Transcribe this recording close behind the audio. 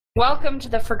Welcome to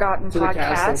the Forgotten To the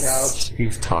casting Podcast. couch.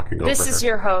 He's talking over This is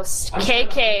your host,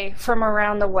 KK from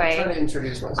around the I'm trying to way.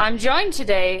 introduce myself. I'm joined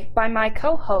today by my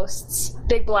co-hosts,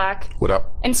 Big Black What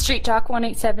up? and Street Talk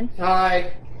 187.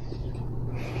 Hi.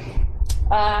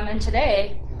 And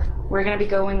today we're going to be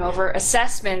going over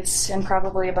assessments and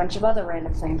probably a bunch of other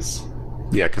random things.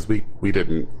 Yeah, because we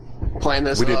didn't Playing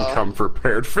this. come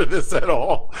prepared for this at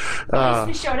all. At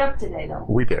least we showed up today, though.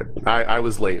 We did. I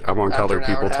was late. I'm on After color an hour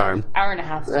people and a half. time. Hour and a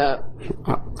half.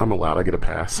 Yeah. I'm allowed. I get a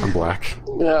pass. I'm black.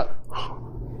 Yeah.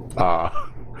 Uh,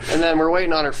 And then we're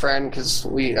waiting on her friend because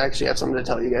we actually have something to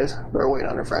tell you guys. We're waiting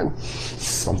on her friend.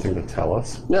 something to tell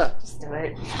us. Yeah. Just do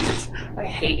it. I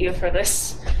hate you for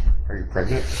this. Are you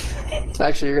pregnant?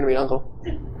 Actually, you're gonna be uncle.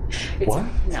 It's, What?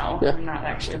 No, Yeah. I'm not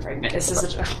actually pregnant. This is a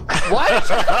joke. What?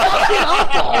 Fucking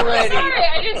up already.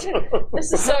 Sorry,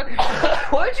 this is so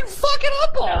Why'd you fuck it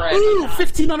up already? Ooh,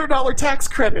 $1,500 tax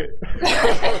credit.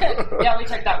 Yeah, we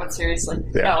took that one seriously.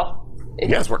 Yeah. No. You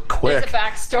guys were There's quick. a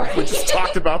backstory. We just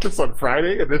talked about this on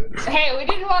Friday, and then Hey, we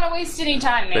didn't want to waste any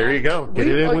time, man. there you go. Get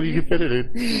it in when you can fit it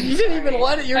in. You didn't even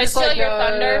let it. You're Did I just steal like, your no, no,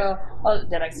 thunder? Oh,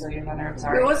 did I steal your thunder? I'm no.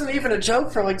 sorry. It wasn't even a joke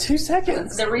for like 2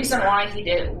 seconds. The reason why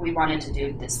we wanted to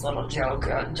do this little joke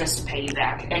just to pay you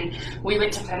back. And we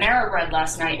went to Panera Bread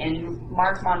last night, and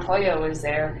Mark Montoya was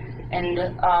there. And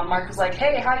Mark was like,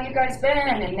 "Hey, how you guys been?"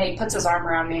 And Nate puts his arm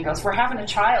around me and goes, "We're having a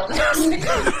child."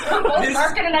 Both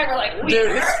Mark and I were like, "We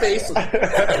Dude, are?" his face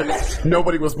was...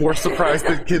 Nobody was more surprised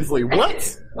than Kinsley.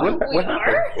 What? We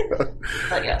are? happened?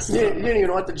 But yes. You didn't even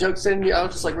know what the joke said. I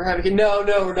was just like, we're having a... No,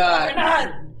 we're We're not. not.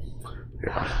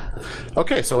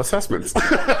 Okay, so assessments.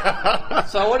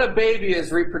 So what a baby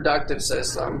is reproductive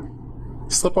system.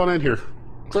 Slip on in here.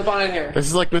 Clip on in here. This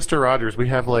is like Mr. Rogers. We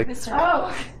have like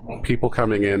Oh, people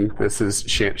coming in. This is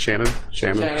Shannon. Shannon.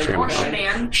 or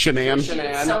Shanann. Shanann.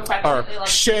 Shanann. So Or affectionately like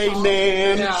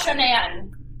Shanann. Yeah.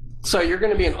 Shanann. So you're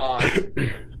going to be an aunt.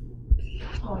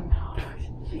 Oh no.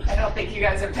 I don't think you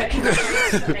guys are picking the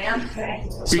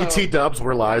Shanann. BT Dubs,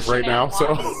 we're live right now,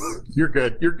 so Shanann. you're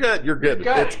good. You're good. You're good.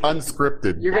 You're good. It's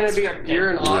unscripted. You're going to be... That's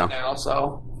You're an aunt Yeah. now,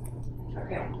 so...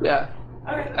 Okay. Yeah.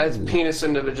 Alright. As penis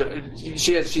individual...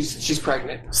 She's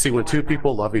pregnant. See, when two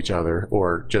people love each other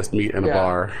or just meet in a Yeah.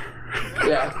 bar,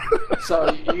 Yeah.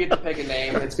 So you get to pick a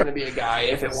name. It's going to be a guy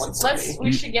if it wants to be.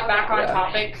 We should get back on Yeah.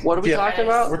 topic. What are we Yeah. talking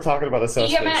about? we're talking about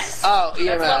assessments. EMS. Oh,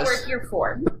 EMS. That's what we're here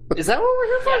for. Is that what we're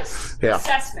here for? Yes. Yeah.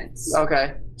 Assessments.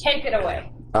 Okay. Take it away.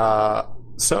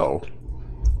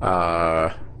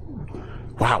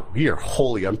 Wow, we are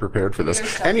wholly unprepared for this.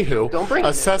 Anywho, Don't bring me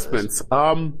into assessments.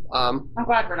 I'm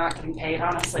glad we're not getting paid,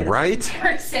 honestly. Right? It's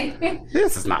embarrassing.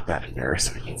 This is not that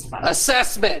embarrassing. It's fun.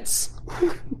 Assessments.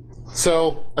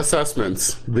 So,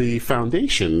 assessments. The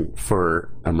foundation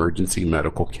for emergency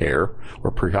medical care or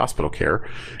pre-hospital care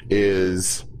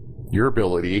is your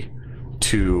ability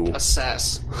to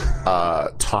Assess.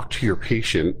 talk to your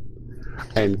patient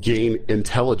and gain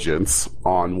intelligence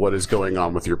on what is going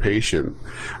on with your patient.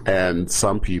 And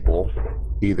some people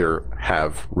either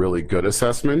have really good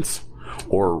assessments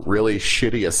or really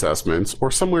shitty assessments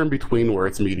or somewhere in between where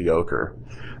it's mediocre.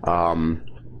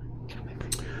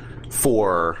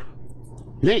 For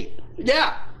Nate.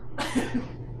 Yeah.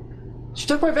 She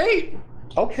took my vape.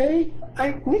 Okay.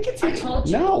 Nicotine. I told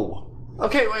you. No.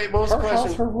 Okay, wait. What was the Her house,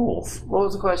 question? her rules. What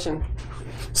was the question?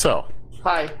 So,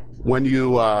 Hi. when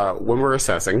we're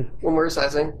assessing, When we're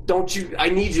assessing, don't you? I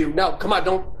need you. No, come on.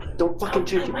 Don't fucking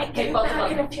shoot. I might get you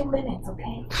back in a few minutes,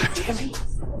 okay?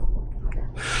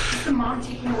 The mom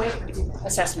taking away from you.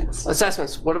 Assessments.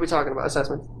 Assessments. What are we talking about?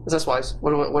 Assessment. Assess-wise.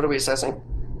 What are we assessing?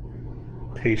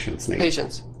 patients, Nate.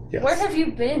 Patients. Yes. Where have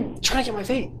you been? Trying to get my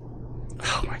vape.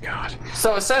 Oh my god.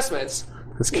 So assessments.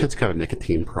 This kid's got a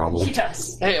nicotine problem.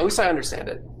 Yes. Hey, at least I understand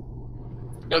it.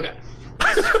 Okay.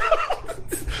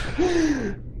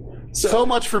 So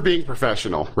much for being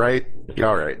professional, right?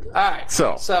 All right. All right.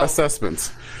 So, So-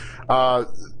 assessments.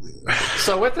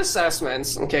 So with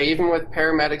assessments, okay, even with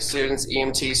paramedic students,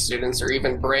 EMT students, or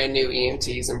even brand new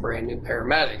EMTs and brand new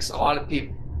paramedics, a lot of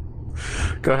people.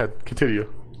 Go ahead.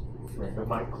 Continue. Bring the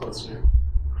mic closer.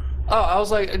 Oh, I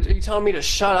was like, are you telling me to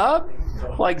shut up?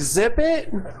 Like zip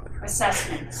it?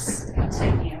 Assessments.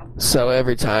 Continue. So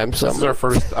every time This is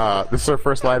our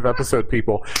first live episode,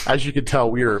 people. As you can tell,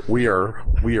 we are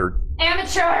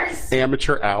Amateurs!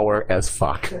 amateur hour as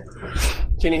fuck.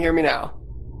 Can you hear me now?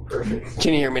 Perfect.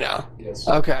 Can you hear me now? Yes.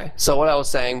 Okay. So what I was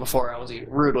saying before I was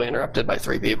rudely interrupted by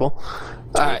 3 people.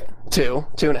 All right,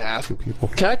 2.5. People.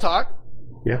 Can I talk,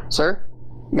 Yeah. sir?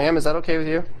 Ma'am, is that okay with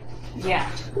you? Yeah.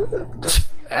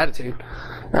 Attitude.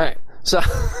 All right. So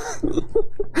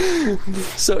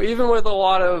So even with a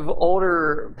lot of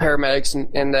older paramedics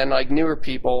and then like newer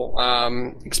people,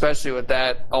 especially with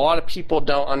that, a lot of people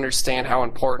don't understand how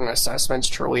important assessments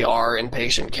truly are in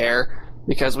patient care.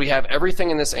 Because we have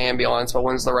everything in this ambulance, but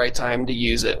when's the right time to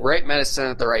use it? Right medicine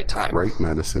at the right time. Right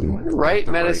medicine. Right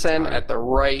medicine time. at the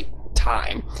right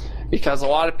time. Because a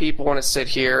lot of people want to sit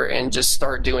here and just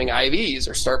start doing IVs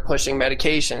or start pushing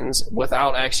medications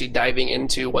without actually diving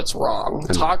into what's wrong.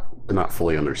 And not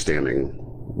fully understanding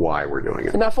why we're doing it.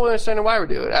 And not fully understanding why we're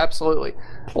doing it. Absolutely.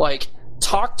 Like,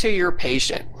 talk to your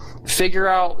patient. Figure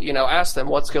out, ask them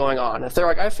what's going on. If they're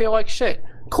like, I feel like shit.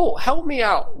 Cool. Help me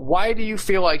out. Why do you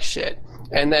feel like shit?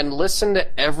 And then listen to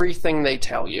everything they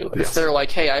tell you. Yes. If they're like,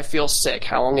 hey, I feel sick.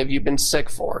 How long have you been sick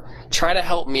for? Try to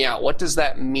help me out. What does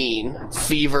that mean?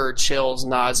 Fever, chills,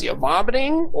 nausea,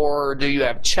 vomiting? Or do you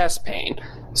have chest pain?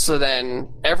 So then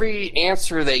every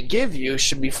answer they give you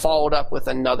should be followed up with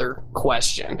another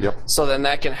question. Yep. So then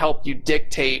that can help you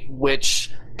dictate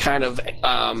which kind of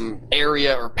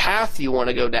area or path you want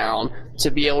to go down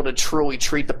to be able to truly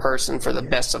treat the person for the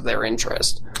best of their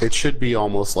interest. It should be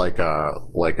almost like a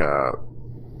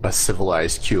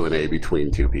civilized Q&A between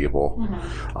two people.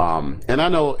 Mm-hmm. And I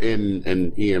know in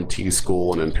EMT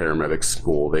school and in paramedic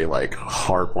school, they like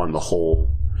harp on the whole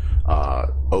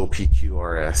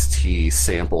OPQRST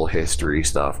sample history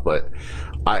stuff. But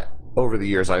over the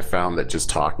years, I found that just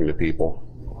talking to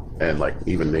people, and like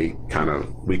even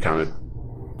we kind of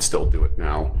still do it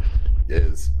now,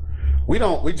 is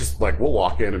we'll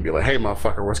walk in and be like, hey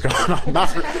motherfucker, what's going on?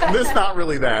 It's not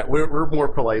really that. We're more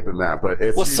polite than that, but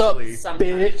it's What's usually, up,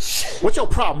 bitch? what your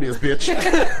problem is, bitch?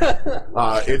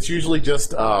 It's usually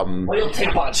just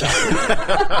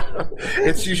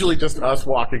it's usually just us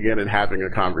walking in and having a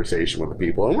conversation with the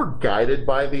people, and we're guided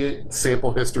by the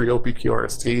sample history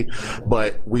OPQRST,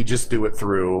 but we just do it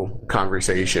through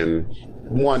conversation.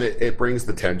 One, it brings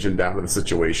the tension down to the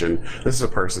situation. This is a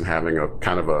person having a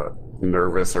kind of a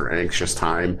nervous or anxious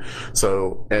time.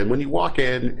 So, and when you walk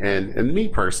in, and me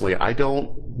personally, I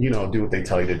don't, do what they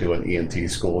tell you to do in EMT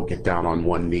school, get down on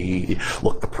one knee,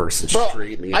 look the person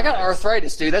straight in the I got eyes.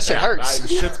 arthritis, dude. That shit hurts.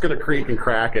 Shit's gonna creak and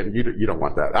crack, and you don't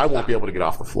want that. I won't be able to get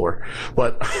off the floor.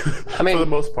 But I mean, for the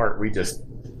most part, we just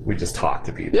talk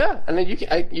to people. Yeah, and then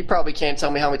you probably can't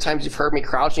tell me how many times you've heard me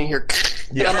crouching here.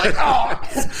 Yeah. And I'm like, oh!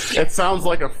 It sounds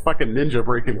like a fucking ninja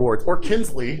breaking boards, or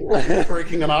Kinsley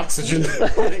breaking an oxygen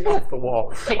running off the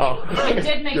wall. It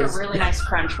did make a really nice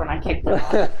crunch when I kicked it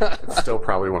off. It's still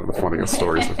probably one of the funniest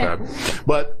stories we've had.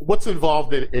 But what's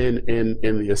involved in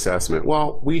the assessment?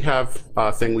 Well, we have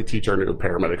a thing we teach our new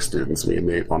paramedic students, me and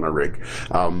Nate, on our rig.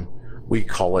 We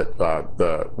call it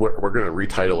we're going to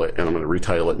retitle it, and I'm going to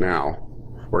retitle it now.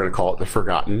 We're going to call it the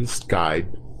Forgotten Guide,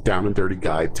 Down and Dirty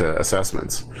Guide to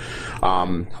Assessments.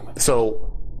 So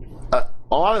a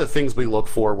lot of the things we look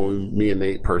for when me and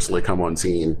Nate personally come on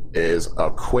scene is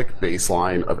a quick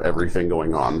baseline of everything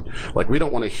going on. Like, we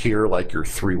don't want to hear like your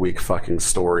 3-week fucking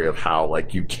story of how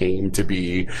like you came to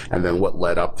be and then what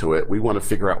led up to it. We want to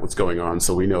figure out what's going on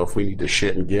so we know if we need to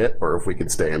shit and get or if we can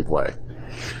stay and play.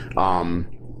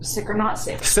 Sick or not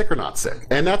sick. Sick or not sick.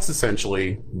 And that's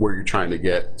essentially where you're trying to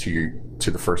get to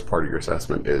the first part of your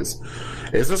assessment is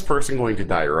this person going to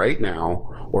die right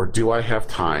now, or do I have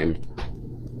time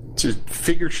to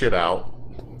figure shit out?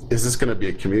 Is this going to be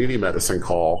a community medicine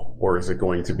call, or is it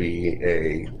going to be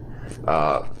a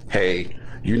hey,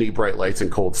 you need bright lights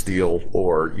and cold steel,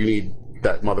 or you need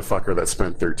that motherfucker that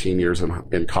spent 13 years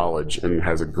in college and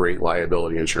has a great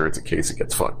liability insurance in case it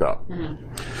gets fucked up.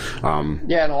 Mm-hmm.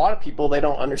 Yeah, and a lot of people, they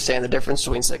don't understand the difference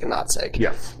between sick and not sick.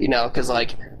 Yes. Because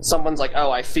like someone's like, oh,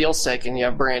 I feel sick, and you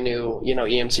have brand new,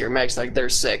 EMT or medics, like they're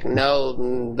sick.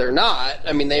 No, they're not.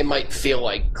 I mean, they might feel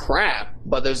like crap,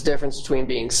 but there's a difference between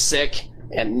being sick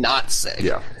and not sick.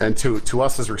 Yeah, and to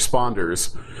us as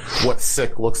responders, what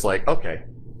sick looks like. Okay,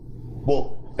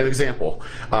 well, an example.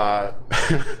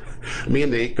 Me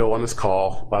and Nate go on this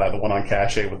call, the one on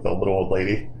Cache with the little old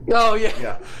lady. Oh, yeah.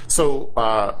 Yeah. So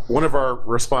one of our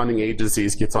responding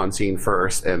agencies gets on scene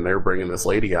first, and they're bringing this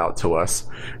lady out to us,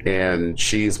 and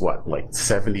she's,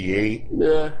 78?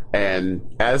 Yeah.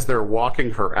 And as they're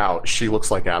walking her out, she looks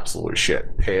like absolute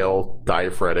shit. Pale,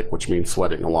 diaphoretic, which means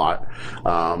sweating a lot.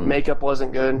 Makeup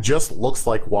wasn't good. Just looks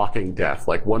like walking death,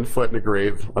 like one foot in a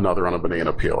grave, another on a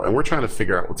banana peel. And we're trying to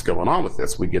figure out what's going on with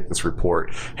this. We get this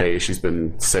report, hey, she's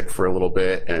been sick for a little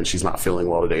bit, and she's not feeling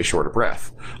well today, short of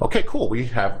breath. Okay, cool. We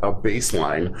have a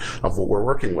baseline of what we're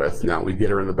working with. Now we get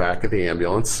her in the back of the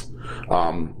ambulance.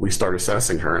 We start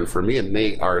assessing her, and for me and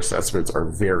Nate, our assessments are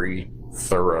very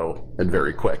thorough and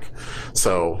very quick.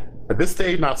 So This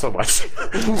day, not so much.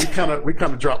 we kind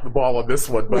of dropped the ball on this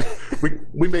one, but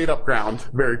we made up ground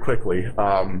very quickly.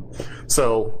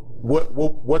 So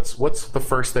what's the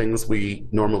first things we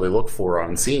normally look for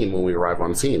on scene when we arrive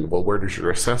on scene? Well, where does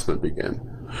your assessment begin?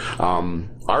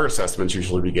 Our assessments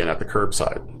usually begin at the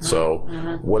curbside. So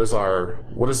what does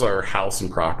our house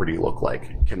and property look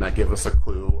like? Can that give us a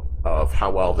clue of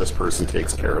how well this person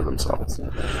takes care of themselves?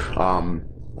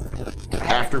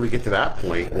 After we get to that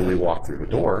point, when we walk through the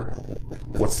door,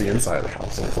 what's the inside of the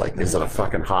house look like? Is it a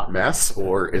fucking hot mess,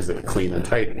 or is it clean and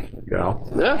tidy? You know?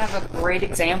 I have a great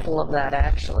example of that,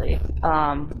 actually.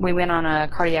 We went on a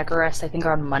cardiac arrest, I think,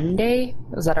 on Monday.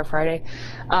 Was that our Friday?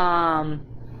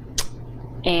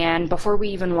 And before we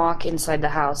even walk inside the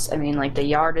house, I mean, like, the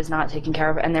yard is not taken care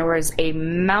of, and there was a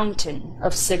mountain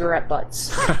of cigarette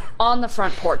butts on the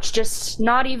front porch. Just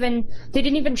not even, they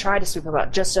didn't even try to sweep them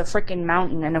up, just a freaking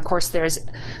mountain. And of course, there's,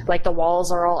 like, the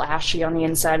walls are all ashy on the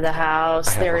inside of the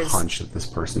house. I have a hunch that this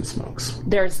person smokes.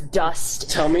 There's dust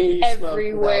Tell me you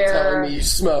everywhere. Smoke telling me you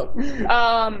smoke.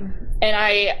 And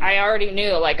I already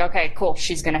knew, like, okay, cool,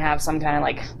 she's gonna have some kind of,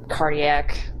 like,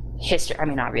 cardiac history. I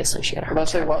mean, obviously she had a heart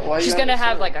attack. Why She's gonna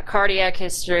have like a cardiac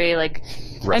history, like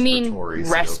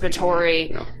respiratory.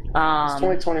 Yeah. It's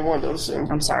 2021, don't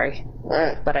assume. I'm sorry,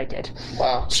 Alright. but I did.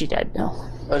 Wow. She did. No,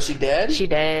 Oh, she dead? she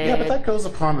did. Yeah, but that goes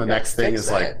upon the next thing fix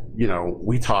is like, you know,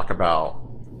 we talk about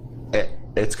it,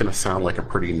 it's going to sound like a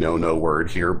pretty no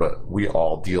word here, but we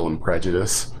all deal in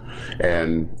prejudice,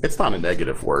 and it's not a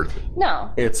negative word.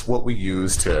 No. It's what we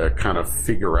use to kind of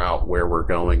figure out where we're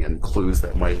going and clues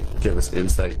that might give us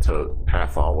insight to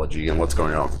pathology and what's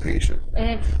going on with the patient.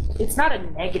 And it's not a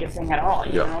negative thing at all.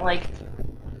 You know, like,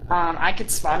 I could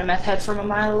spot a meth head from a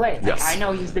mile away. Like, Yes. I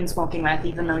know you've been smoking meth,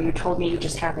 even though you told me you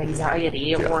just have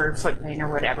anxiety or foot pain or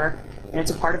whatever. And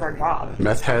it's a part of our job.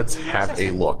 Meth heads have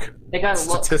a look. They gotta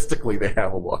look. Statistically, they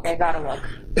have a look. They gotta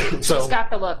look. So She's got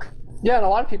the look. Yeah, and a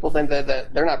lot of people think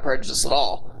that they're not prejudiced at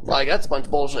all. Like, that's a bunch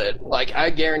of bullshit. Like, I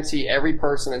guarantee every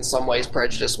person in some way is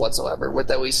prejudiced whatsoever, with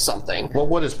at least something. well,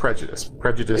 what is prejudice?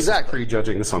 Prejudice Exactly. is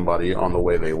prejudging somebody on the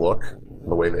way they look,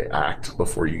 the way they act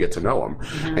before you get to know them.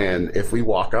 Mm-hmm. And if we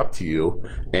walk up to you,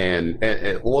 and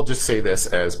we'll just say this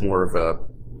as more of a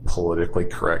politically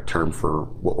correct term for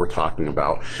what we're talking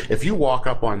about. If you walk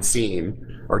up on scene,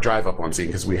 or drive up on scene,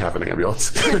 because we have an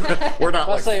ambulance. We're not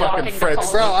like fucking walking Fred the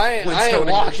Bro, I ain't Flintstoning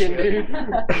this walking, shit. dude.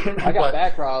 I got But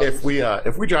back problems.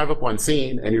 if we drive up on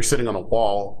scene and you're sitting on a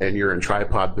wall and you're in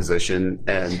tripod position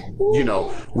and you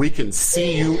know we can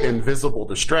see you in visible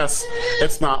distress,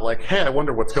 it's not like, hey, I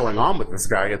wonder what's going on with this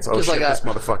guy. It's, oh Just shit, like this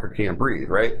motherfucker can't breathe,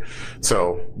 right?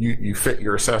 So you fit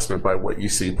your assessment by what you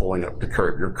see pulling up the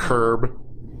curb. Your curb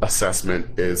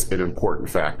assessment is an important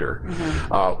factor.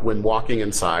 When walking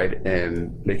inside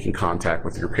and making contact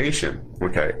with your patient,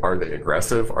 okay, are they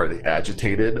aggressive? Are they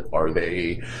agitated? Are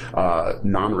they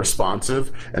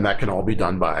non-responsive? And that can all be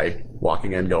done by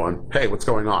walking in going, hey, what's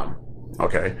going on?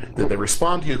 Okay, did they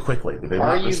respond to you quickly? Did they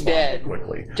Are not you respond dead?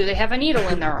 quickly? Do they have a needle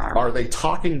in their arm? Are they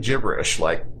talking gibberish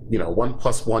like, you know, 1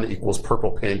 + 1 =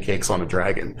 purple pancakes on a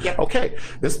dragon? Yep. Okay,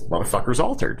 this motherfucker's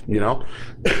altered, you know?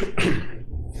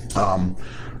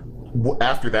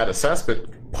 After that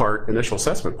assessment part, initial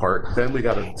assessment part, then we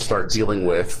got to start dealing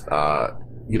with,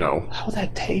 you know, How would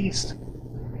that taste?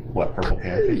 what, purple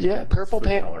pancakes? Yeah, purple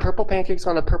pancakes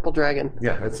on a purple dragon.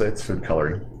 Yeah, it's food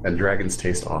coloring, and dragons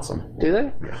taste awesome. Do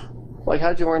they? Yeah. Like,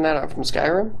 how'd you learn that out from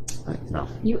Skyrim? No.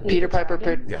 You ate Peter Piper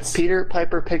dragon? Yes. Peter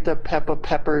Piper picked up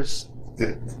Pepper's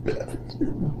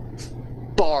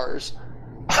bars.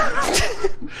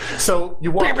 So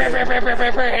you walk in,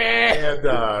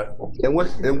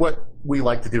 and what we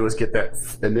like to do is get that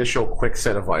initial quick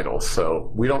set of vitals.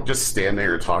 So we don't just stand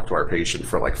there and talk to our patient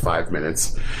for like 5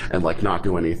 minutes and like not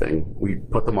do anything. We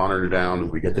put the monitor down,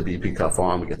 we get the BP cuff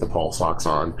on, we get the pulse ox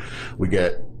on, we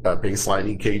get a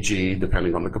baseline EKG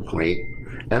depending on the complaint,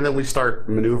 and then we start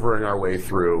maneuvering our way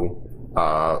through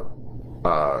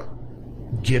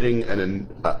getting an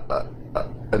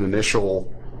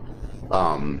initial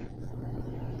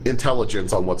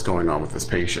intelligence on what's going on with this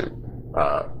patient.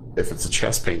 If it's a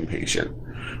chest pain patient,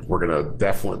 we're not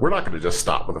gonna just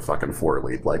stop with a fucking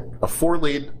 4-lead. Like, a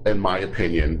 4-lead, in my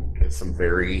opinion, is some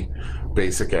very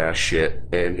basic ass shit.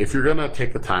 And if you're gonna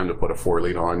take the time to put a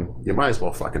 4-lead on, you might as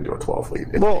well fucking do a 12-lead.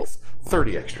 It Well, takes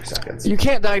 30 extra seconds. You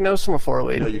can't diagnose from a No,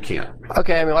 4-lead. you can't.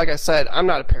 Okay, I mean, like I said, I'm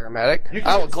not a paramedic. You can-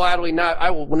 I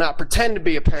will not pretend to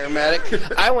be a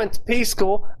paramedic. I went to P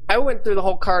school. I went through the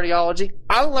whole cardiology.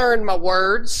 I learned my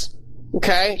words.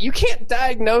 Okay? You can't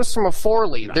diagnose from a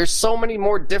 4-lead. There's so many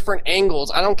more different angles.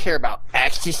 I don't care about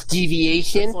axis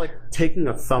deviation. It's like taking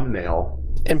a thumbnail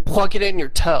And plug it in your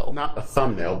toe. Not a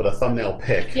thumbnail, but a thumbnail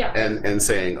pic, Yeah. and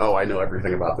saying, "Oh, I know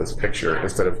everything about this picture,"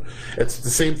 instead of it's the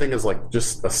same thing as like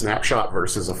just a snapshot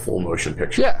versus a full motion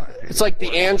picture. Yeah, it's like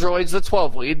the Android's the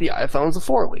 12 lead, the iPhone's the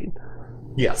 4 lead.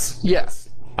 Yes. Yes.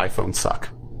 iPhones suck.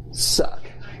 Suck.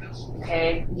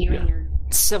 Okay, you and your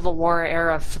Civil War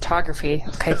era photography.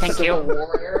 Okay, thank you. Civil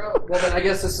War era? Well, then I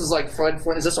guess this is like Fred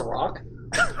Flint. Is this a rock?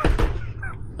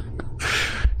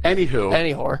 Anywho,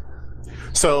 Any whore.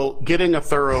 so getting a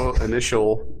thorough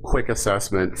initial quick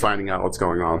assessment, finding out what's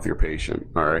going on with your patient.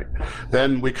 All right.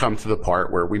 Then we come to the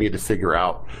part where we need to figure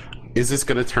out, is this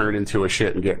going to turn into a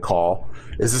shit and get call?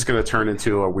 Is this going to turn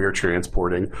into a we're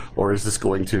transporting? Or is this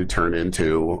going to turn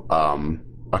into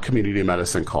a community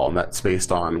medicine call? And that's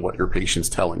based on what your patient's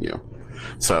telling you.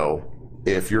 So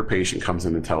if your patient comes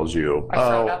in and tells you,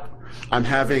 I'm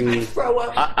having...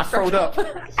 I throwed up.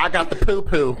 I got the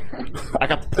poo-poo. I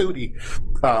got the pootie.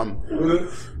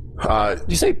 Did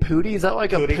you say pootie? Is that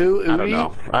like a poo? I don't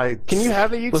know. Can you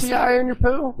have a UTI in your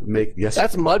poo? Yes.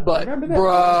 That's mud butt. Remember that?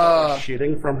 Bruh.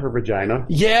 Shitting from her vagina?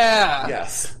 Yeah.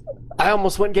 Yes. I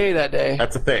almost went gay that day.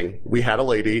 That's a thing. We had a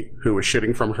lady who was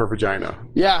shitting from her vagina.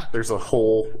 Yeah. There's a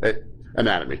whole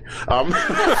anatomy.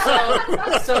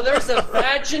 So there's a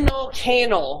vaginal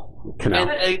canal. Canal.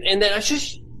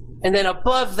 And then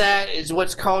above that is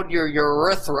what's called your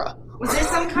urethra. was there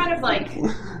some kind of like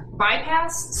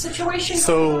bypass situation? going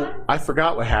So on? I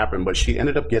forgot what happened, but she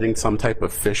ended up getting some type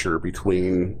of fissure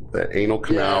between the anal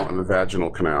canal Yeah. and the vaginal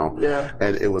canal. Yeah.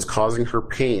 And it was causing her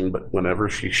pain, but whenever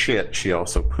she shit, she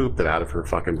also pooped it out of her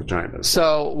fucking vagina.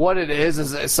 So what it is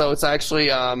so it's actually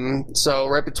so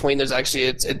right between there's actually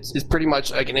it's pretty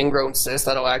much like an ingrown cyst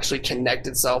that'll actually connect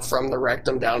itself from the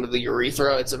rectum down to the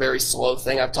urethra. It's a very slow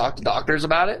thing. I've talked to doctors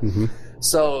about it. Mm-hmm.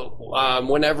 So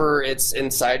whenever it's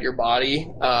inside your body,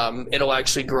 it'll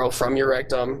actually grow from your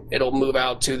rectum. It'll move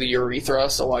out to the urethra.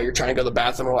 So while you're trying to go to the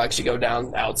bathroom, it'll actually go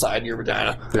down outside your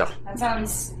vagina. Yeah. That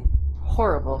sounds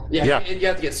Horrible. Yeah, Yeah. You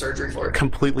have to get surgery for it.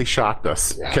 Completely shocked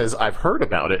us Yeah. because I've heard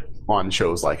about it on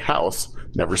shows like House,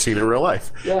 never seen it in real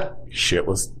life. Yeah. Shit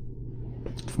was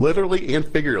literally and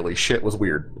figuratively, shit was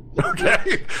weird.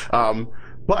 Okay.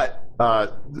 But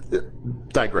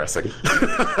digressing.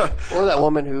 Or that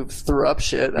woman who threw up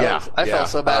shit. I felt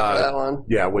so bad for that one.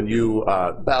 Yeah, when you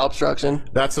Bowel obstruction.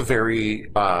 that's a very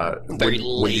Very when you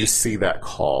late. see that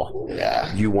call,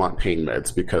 Yeah. you want pain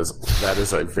meds because that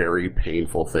is a very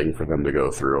painful thing for them to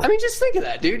go through. I mean, just think of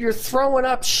that, dude. You're throwing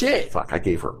up shit. Fuck, I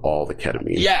gave her all the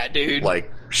ketamine. Yeah, dude.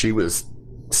 Like she was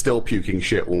still puking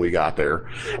shit when we got there,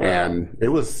 and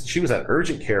she was at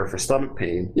urgent care for stomach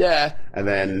pain, Yeah. and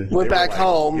then Went they were back like-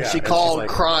 home. yeah, She and she's called like-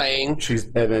 crying.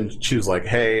 and then she was like,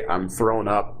 "Hey, I'm throwing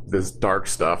up this dark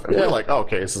stuff," and Yeah. we're like, oh,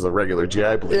 "Okay, this is a regular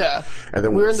GI bleed." Yeah. And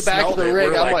then We were in the back of smelled the it,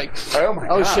 rig. we're I'm like, "Oh my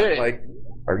oh, god!" shit. Like,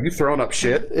 are you throwing up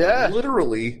shit? Yeah.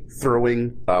 Literally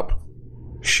throwing up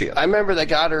shit. I remember they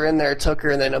got her in there, took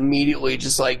her, and then immediately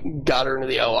just like got her into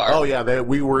the OR. Oh yeah,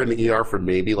 we were in the ER for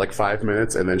maybe like 5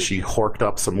 minutes, and then she horked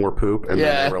up some more poop, and then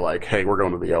Yeah. they were like, "Hey, we're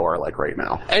going to the OR like right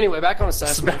now." Anyway, back on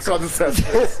assessment. Back on the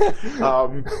sentence.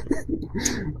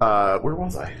 Where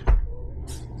was I?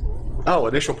 Oh,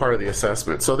 initial part of the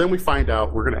assessment. So then we find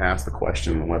out, we're going to ask the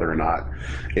question whether or not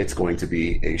it's going to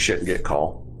be a shit and get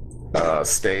call,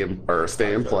 stay and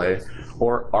play,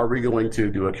 or are we going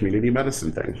to do a community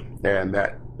medicine thing? And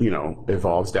that,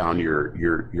 evolves down your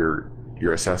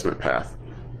assessment path.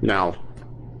 Now,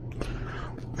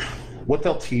 what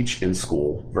they'll teach in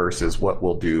school versus what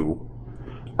we'll do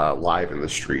live in the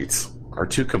streets are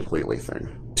two completely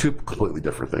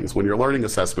different things. When you're learning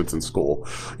assessments in school,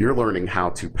 you're learning how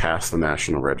to pass the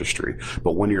National Registry.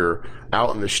 But when you're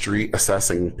out in the street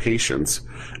assessing patients,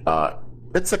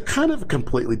 it's a kind of a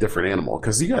completely different animal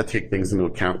because you got to take things into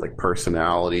account like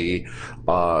personality,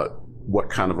 what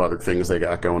kind of other things they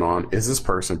got going on. Is this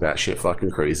person batshit fucking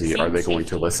crazy? Are they going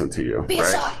to listen to you?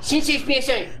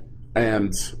 Right?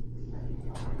 And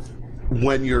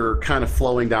when you're kind of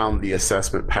flowing down the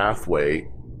assessment pathway,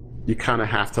 you kind of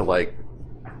have to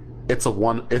it's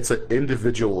an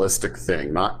individualistic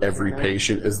thing. Not every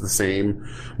patient is the same.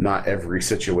 Not every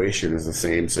situation is the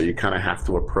same. So you kind of have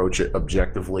to approach it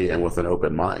objectively and with an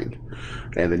open mind.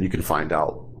 And then you can find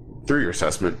out through your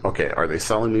assessment, okay, are they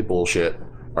selling me bullshit?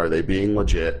 Are they being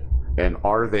legit? And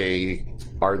are they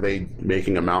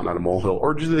making a mountain out of a molehill?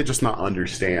 Or do they just not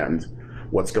understand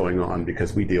what's going on?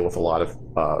 Because we deal with a lot of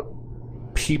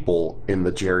people in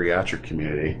the geriatric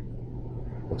community.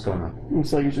 What's going on?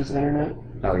 Looks like it's just internet.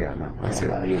 Oh yeah, no, I see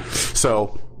it.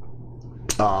 So,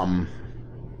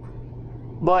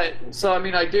 But so I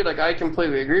mean, I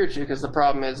completely agree with you because the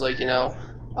problem is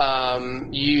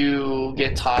you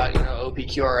get taught,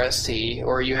 OPQRST,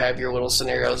 or you have your little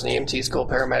scenarios in EMT school,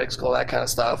 paramedic school, that kind of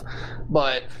stuff.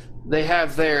 But they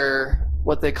have their,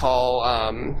 what they call,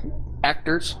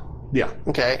 actors. Yeah.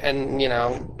 Okay. And,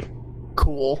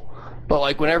 cool. But,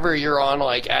 like, whenever you're on,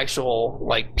 like, actual,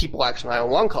 like, people action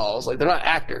 911 calls, like, they're not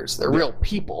actors. They're real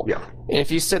people. Yeah. And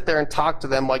if you sit there and talk to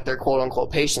them like they're quote-unquote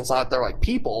patients, not they're, like,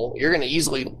 people, you're going to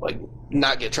easily, like,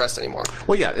 not get trust anymore.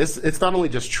 Well, yeah, it's not only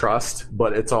just trust,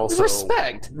 but it's also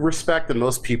Respect. Respect, and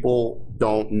most people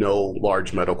don't know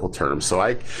large medical terms. So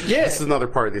this is another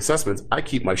part of the assessments. I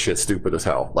keep my shit stupid as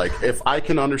hell. Like, if I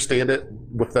can understand it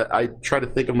with that, I try to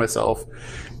think of myself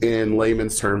in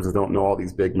layman's terms and don't know all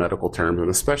these big medical terms, and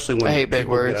especially when I hate big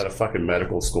people words. get out of fucking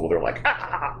medical school, they're like,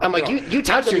 I'm like, you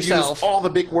touch have to yourself. use all the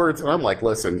big words, and I'm like,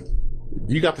 listen,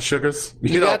 you got the sugars.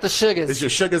 You got the sugars. Is your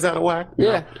sugars out of whack?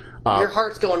 Yeah. Your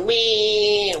heart's going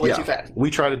way too fast. We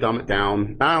try to dumb it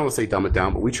down. I don't want to say dumb it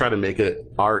down, but we try to make it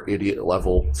our idiot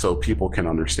level so people can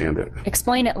understand it.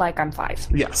 Explain it like I'm 5.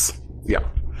 Yes. Yeah.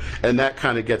 And that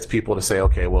kind of gets people to say,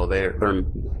 okay, well,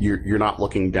 you're not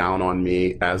looking down on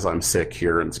me as I'm sick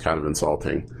here, and it's kind of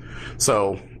insulting.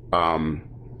 So,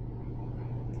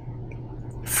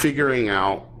 figuring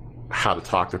out how to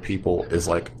talk to people is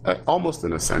like almost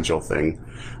an essential thing.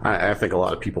 I think a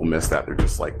lot of people miss that. They're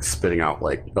just like spitting out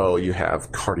like, oh, you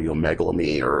have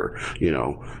cardiomegaly, or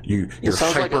you're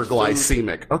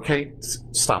hyperglycemic. Okay,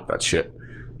 stop that shit.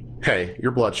 Hey,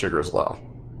 your blood sugar is low.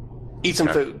 Eat some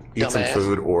food. Eat some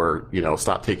food, or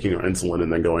stop taking your insulin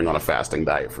and then going on a fasting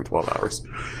diet for 12 hours.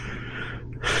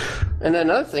 And then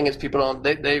another thing is people don't,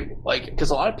 they like, because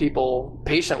a lot of people,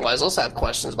 patient-wise, also have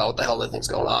questions about what the hell they think's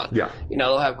going on. Yeah.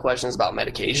 They'll have questions about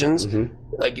medications. Mm-hmm.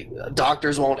 Like,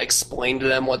 doctors won't explain to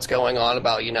them what's going on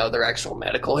about, their actual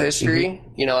medical history. Mm-hmm.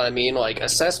 You know what I mean? Like,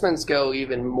 assessments go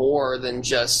even more than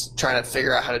just trying to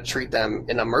figure out how to treat them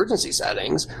in emergency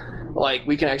settings. Like,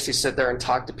 we can actually sit there and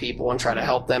talk to people and try to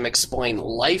help them explain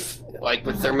life, like,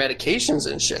 with their medications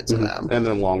and shit to them. And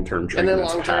then long-term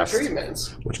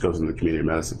treatments. Which goes into the community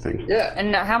medicine thing. Yeah.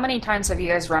 And how many times have you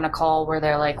guys run a call where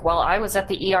they're like, well, I was at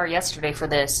the ER yesterday for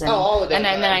this. And, all the day. And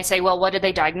then I say, well, what did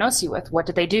they diagnose you with? What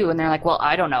did they do? And they're like, well,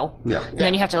 I don't know. Yeah. And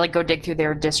then you have to, like, go dig through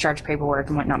their discharge paperwork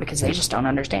and whatnot because they just don't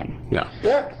understand. Yeah.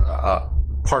 Yeah.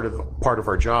 Part of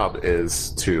our job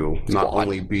is to not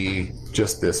only be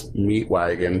just this meat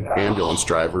wagon ambulance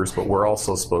drivers, but we're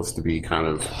also supposed to be kind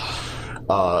of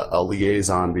a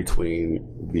liaison between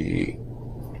the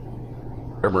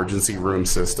emergency room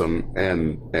system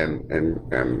and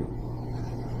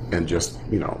just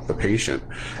the patient.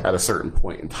 At a certain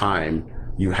point in time,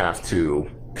 you have to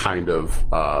kind of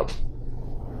I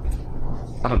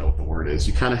don't know what the word is.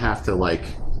 You kind of have to like.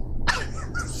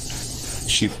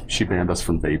 She banned us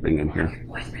from vaping in here.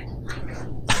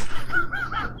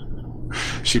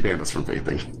 She banned us from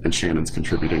vaping, and Shannon's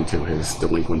contributing to his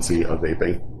delinquency of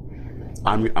vaping.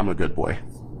 I'm a good boy.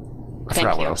 I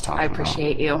forgot what I was talking about. I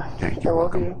appreciate you. Thank you. You're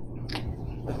welcome.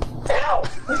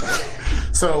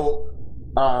 So,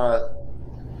 a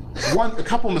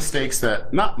couple mistakes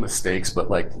not mistakes,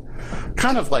 but like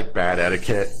kind of like bad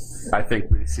etiquette. I think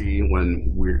we see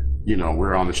when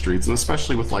we're on the streets, and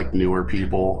especially with like newer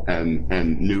people and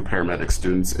new paramedic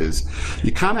students, is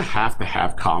you kind of have to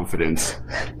have confidence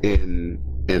in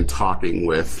talking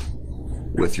with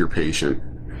your patient.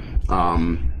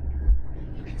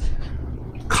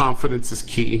 Confidence is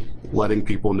key. Letting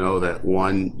people know that,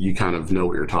 one, you kind of know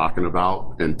what you're talking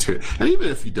about, and two, and even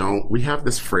if you don't, we have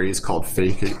this phrase called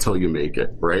 "fake it till you make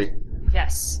it," right?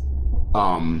 Yes.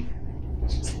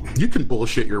 You can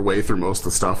bullshit your way through most of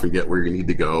the stuff and get where you need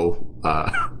to go,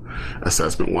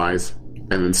 assessment-wise,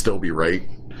 and then still be right.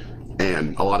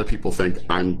 And a lot of people think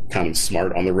I'm kind of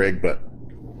smart on the rig, but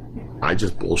I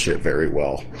just bullshit very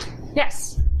well.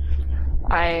 Yes.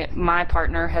 My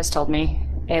partner has told me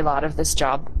a lot of this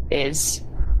job is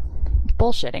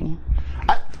bullshitting.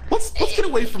 Let's get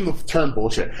away from the term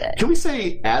bullshit. Can we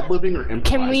say ad-libbing or improvising?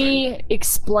 Can we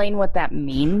explain what that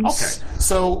means? Okay,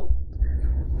 so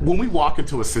when we walk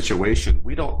into a situation,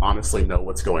 we don't honestly know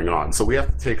what's going on. So we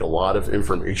have to take a lot of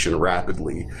information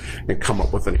rapidly and come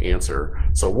up with an answer.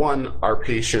 So one, our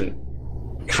patient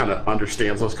kind of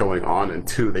understands what's going on, and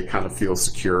two, they kind of feel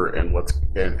secure in what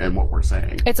we're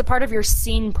saying. It's a part of your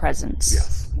scene presence.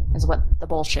 Yes. Is what the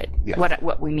bullshit, yes.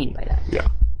 What we mean by that. Yeah.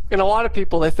 And a lot of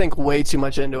people, they think way too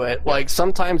much into it. Like,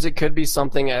 sometimes it could be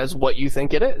something as what you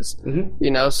think it is.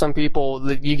 Mm-hmm. Some people,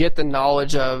 you get the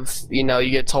knowledge of, you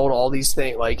get told all these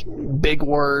things, like big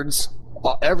words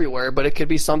everywhere, but it could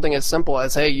be something as simple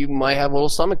as, hey, you might have a little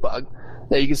stomach bug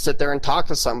that you can sit there and talk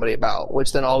to somebody about,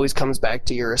 which then always comes back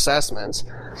to your assessments,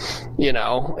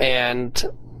 and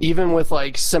even with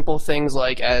like simple things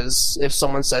like as if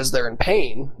someone says they're in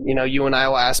pain, you and I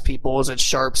will ask people, is it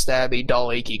sharp, stabby,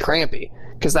 dull, achy, crampy?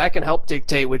 Because that can help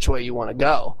dictate which way you want to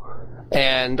go.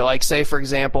 And like, say for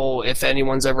example, if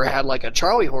anyone's ever had like a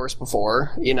Charlie horse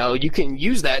before, you can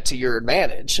use that to your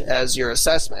advantage as your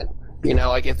assessment.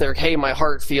 Like if they're, hey, my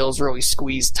heart feels really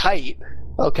squeezed tight.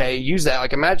 Okay, use that.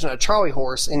 Like imagine a Charlie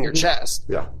horse in your chest.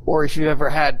 Yeah. Or if you've ever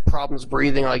had problems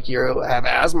breathing, like you have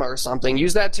asthma or something,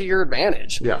 use that to your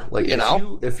advantage. Yeah. Like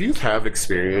if you have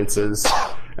experiences,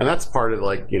 and that's part of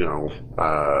like,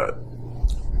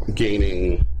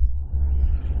 gaining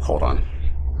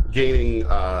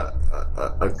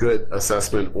a good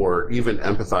assessment or even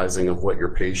empathizing of what your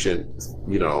patient,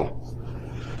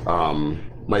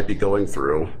 might be going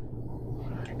through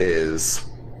is,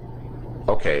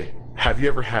 okay, have you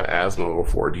ever had asthma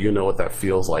before? Do you know what that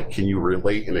feels like? Can you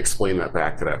relate and explain that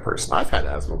back to that person? I've had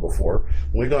asthma before.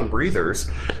 When we go on breathers,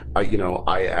 I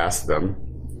ask them,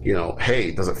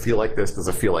 hey, does it feel like this? Does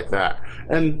it feel like that?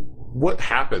 And what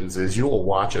happens is you will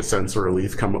watch a sense of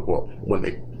relief come up. Well,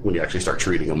 when you actually start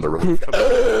treating them, the relief comes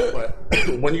up.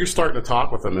 But when you're starting to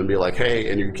talk with them and be like,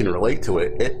 hey, and you can relate to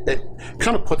it, it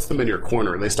kind of puts them in your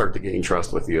corner and they start to gain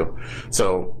trust with you.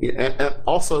 So, and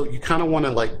also you kind of want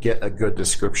to like get a good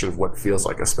description of what it feels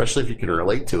like, especially if you can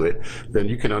relate to it, then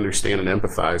you can understand and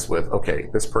empathize with, okay,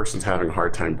 this person's having a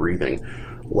hard time breathing.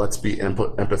 Let's be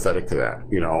empathetic to that,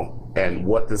 and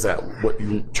what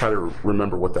you try to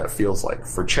remember what that feels like.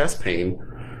 For chest pain,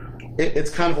 it's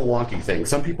kind of a wonky thing.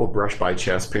 Some people brush by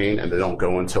chest pain and they don't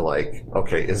go into like,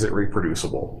 okay, is it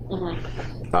reproducible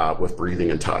with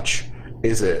breathing and touch?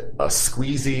 Is it a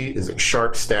squeezy? Is it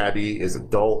sharp, stabby? Is it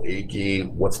dull, achy?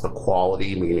 What's the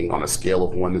quality, meaning on a scale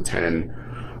of 1 to 10?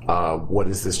 What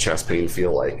does this chest pain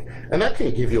feel like? And that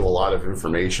can give you a lot of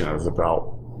information as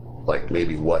about like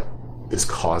maybe what is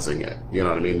causing it. You know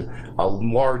what I mean? A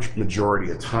large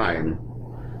majority of time,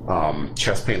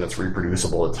 chest pain that's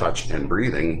reproducible to touch and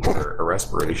breathing or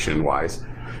respiration wise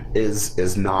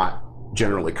is not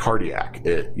generally cardiac.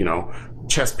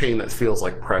 Chest pain that feels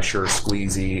like pressure,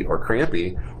 squeezy, or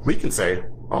crampy, we can say,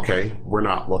 okay, we're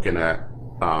not looking at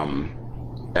a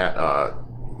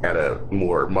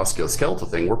more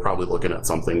musculoskeletal thing. We're probably looking at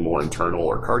something more internal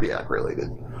or cardiac related,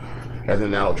 and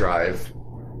then that'll drive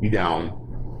you down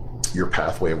your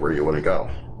pathway where you want to go.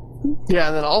 Yeah,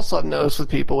 and then also I've noticed with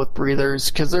people with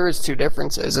breathers, because there is two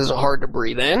differences. Is it hard to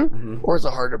breathe in, or is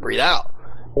it hard to breathe out?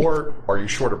 Or are you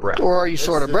short of breath? Or are you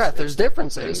short of breath? There's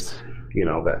differences.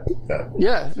 That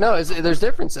there's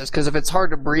differences, because if it's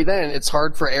hard to breathe in, it's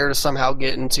hard for air to somehow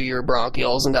get into your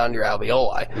bronchioles and down your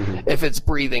alveoli. If it's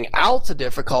breathing out's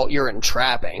difficult, you're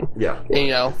entrapping.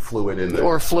 Fluid in there.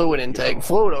 Or fluid intake,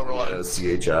 fluid overload.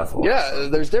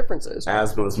 CHF. There's differences.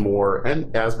 Asthma is more,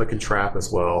 and asthma can trap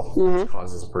as well, which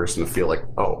causes a person to feel like,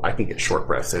 oh, I can get short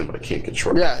breaths in, but I can't get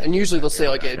short breaths. Yeah, and usually they'll say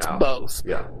like it's both.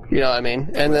 Yeah. You know what I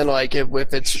mean? And then like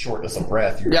if it's shortness of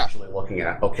breath, you're actually looking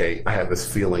at, okay, I have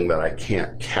this feeling that I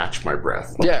can't catch my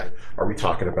breath. Okay. Yeah. Are we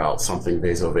talking about something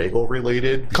vasovagal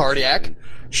related? Cardiac?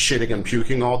 Shitting and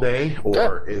puking all day?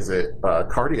 Or is it a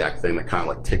cardiac thing that kind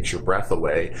of like takes your breath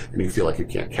away and you feel like you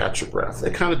can't catch your breath?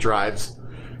 It kind of drives,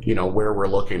 where we're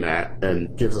looking at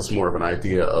and gives us more of an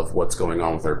idea of what's going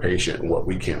on with our patient and what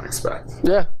we can expect.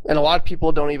 Yeah. And a lot of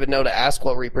people don't even know to ask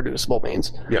what reproducible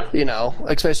means. Yeah.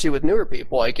 Especially with newer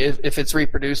people. Like if it's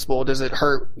reproducible, does it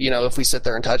hurt, if we sit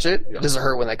there and touch it? Yeah. Does it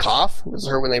hurt when they cough? Does it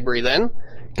hurt when they breathe in?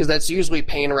 Because that's usually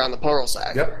pain around the pleural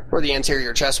sac or the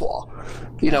anterior chest wall.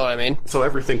 You know what I mean? So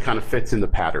everything kind of fits into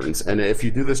patterns. And if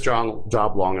you do this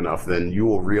job long enough, then you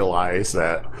will realize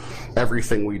that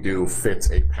everything we do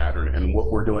fits a pattern. And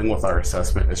what we're doing with our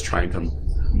assessment is trying to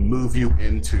move you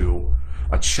into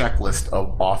a checklist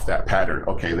of off that pattern.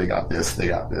 Okay, they got this, they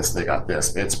got this, they got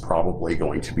this. It's probably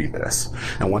going to be this.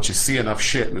 And once you see enough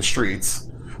shit in the streets,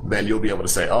 then you'll be able to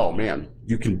say, oh man,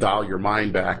 you can dial your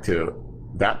mind back to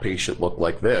that patient looked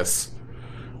like this.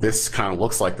 This kind of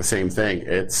looks like the same thing.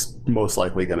 It's most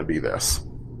likely going to be this.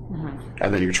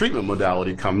 And then your treatment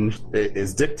modality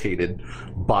is dictated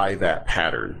by that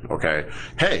pattern. Okay,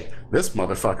 hey, this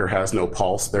motherfucker has no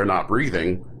pulse. They're not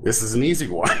breathing. This is an easy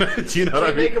one. You know what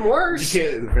I mean? Make them worse. You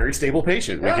can't. Very stable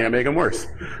patient. Yeah. We can't make them worse.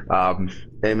 And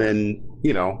then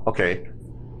okay.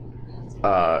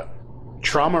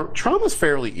 Trauma's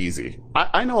fairly easy.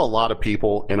 I know a lot of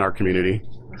people in our community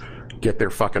get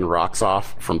their fucking rocks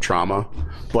off from trauma,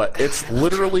 but it's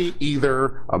literally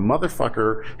either a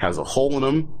motherfucker has a hole in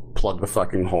them, plug the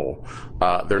fucking hole.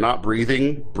 They're not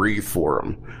breathing, breathe for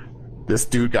them. This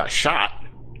dude got shot.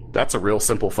 That's a real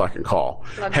simple fucking call.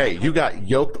 Hey, you got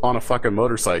yoked on a fucking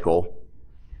motorcycle.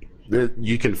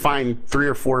 You can find 3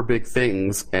 or 4 big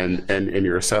things, and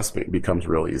your assessment becomes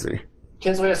real easy.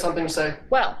 Kinsley has something to say.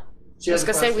 Well, She I has was a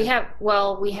gonna say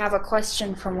question. we have a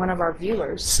question from one of our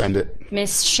viewers, Send it.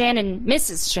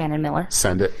 Mrs. Shannon Miller.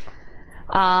 Send it.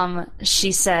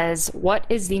 She says, "What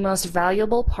is the most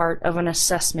valuable part of an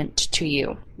assessment to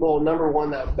you?" Well, number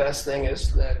one, that best thing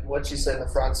is that what she said in the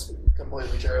front's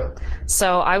completely true.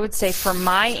 So I would say for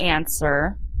my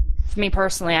answer, for me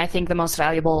personally, I think the most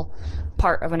valuable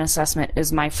part of an assessment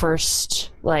is my first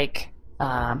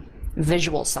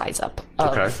visual size up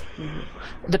of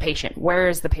the patient. Where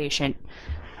is the patient?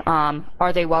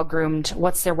 Are they well groomed?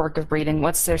 What's their work of breathing?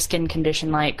 What's their skin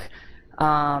condition like?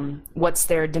 What's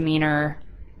their demeanor?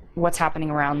 What's happening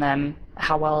around them?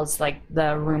 How well is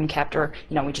the room kept? Or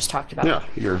we just talked about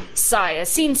Yeah,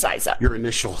 scene size up. your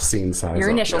initial scene size. Your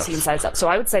up, initial yes. scene size up. So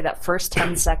I would say that first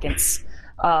 10 seconds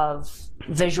of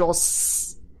visual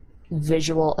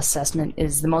assessment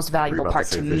is the most You're valuable about part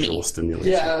to say to visual me.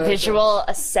 stimulation. Yeah. Visual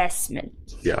assessment.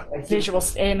 Yeah. It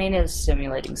is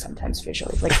stimulating sometimes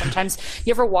visually. Like sometimes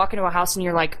you ever walk into a house and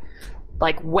you're like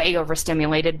way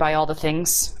overstimulated by all the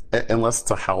things. Unless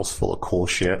it's a house full of cool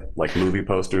shit, like movie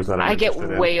posters that I get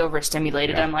interested in. way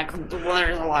overstimulated. Yeah. I'm like,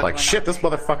 there's a lot Like, going shit, this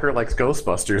motherfucker likes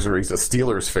Ghostbusters, or he's a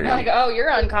Steelers fan. on. Like, oh,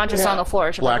 you're unconscious on the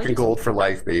floor. Should Black probably and do gold for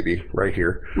life, baby, right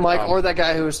here. Mike, or that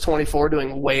guy who was 24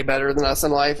 doing way better than us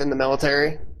in life in the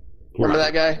military. Remember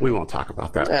that guy? We won't talk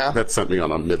about that. Yeah. That sent me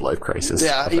on a midlife crisis.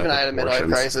 Yeah, of even epic I had a midlife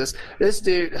proportions. crisis. This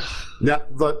dude, Yeah,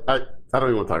 but I don't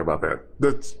even want to talk about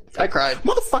that. I cried.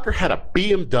 Motherfucker had a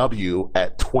BMW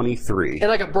at 23. And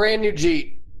like a brand new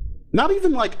Jeep. Not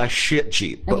even like a shit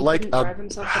Jeep, but he like couldn't drive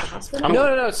himself to the hospital?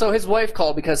 No. So his wife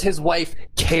called because his wife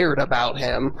cared about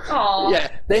him. Aw. Yeah,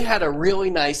 they had a really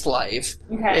nice life.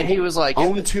 Okay. And he was like,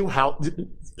 own 2 houses.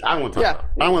 I don't want to talk Yeah. about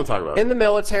it. I don't want to talk about it. in the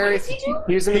military. What does he do?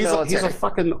 He was in the He's military. a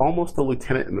fucking almost a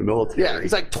lieutenant in the military. Yeah,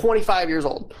 he's like 25 years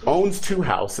old. Owns 2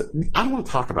 houses. I don't want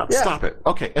to talk about it. Yeah. Stop it.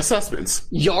 Okay, assessments.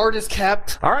 Yard is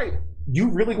kept. All right. You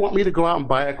really want me to go out and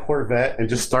buy a Corvette and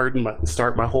just start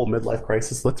my whole midlife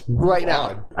crisis? Let's move Right now.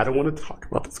 on. I don't want to talk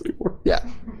about this anymore. Yeah.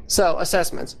 So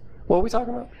assessments. What are we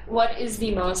talking about? What is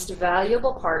the most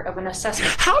valuable part of an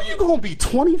assessment? How are you going to be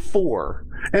 24?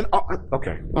 And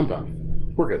okay, I'm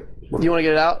done. We're good. You want to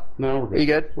get it out? No, we're good. Are you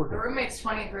good? We're The good. roommate's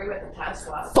 23 with a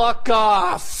Tesla. Fuck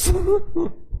off.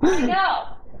 No.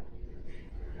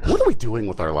 What are we doing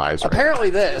with our lives right Apparently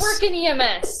this. Work in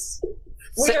EMS.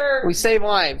 We save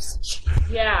lives.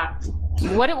 Yeah.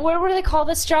 What do they call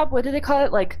this job? What do they call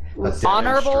it? Like A dead-end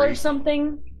honorable or street.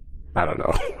 something? I don't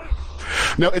know.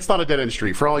 No, it's not a dead end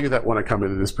street. For all you that want to come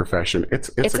into this profession, it's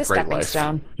It's a a great stepping life.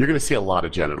 stone. You're going to see a lot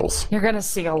of genitals. You're gonna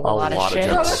see a lot of lot of shit. No,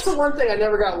 genitals. that's the one thing I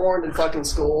never got warned in fucking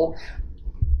school.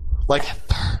 Like,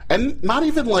 and not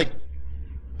even like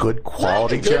good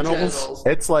quality Not even good genitals. genitals.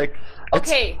 It's like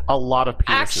Okay. a lot of penises.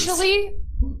 Actually,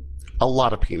 a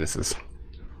lot of penises.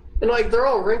 And like they're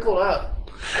all wrinkled up.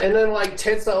 And then like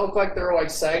tits that look like they're like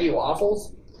saggy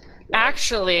waffles.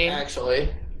 actually,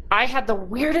 I had the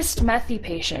weirdest methy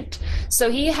patient. So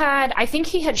I think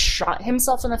he had shot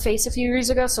himself in the face a few years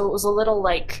ago, so it was a little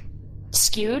like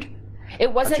skewed.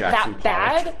 It wasn't Jackson that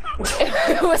bad.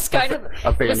 It was kind of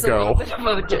A Van Gogh.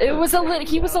 He was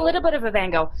a little bit of a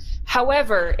Van Gogh.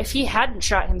 However, if he hadn't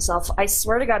shot himself, I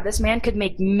swear to God, this man could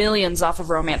make millions off of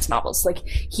romance novels. Like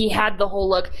he had the whole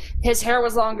look. His hair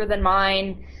was longer than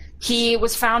mine. He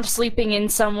was found sleeping in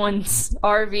someone's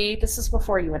RV. This is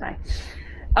before you and I.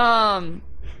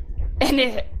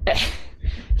 And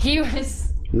he was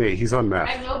Nate, he's on meth.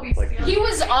 I will be stealing. he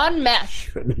was on meth.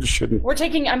 Shouldn't.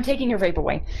 I'm taking your vape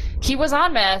away. He was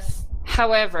on meth.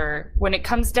 However, when it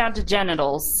comes down to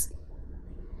genitals,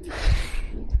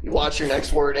 Watch your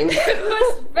next wording. it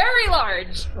was very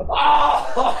large.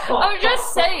 I'm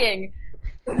just saying.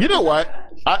 You know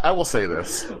what? I will say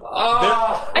this.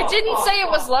 I didn't say it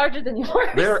was larger than yours.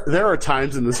 There are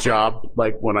times in this job,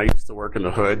 like when I used to work in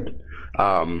the hood,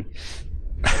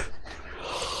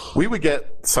 we would get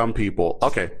some people.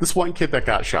 Okay, this one kid that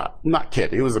got shot. Not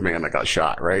kid, he was a man that got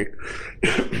shot, right?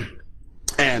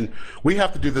 And we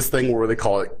have to do this thing where they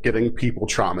call it getting people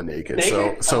trauma naked.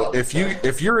 So Oh,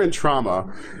 if you're in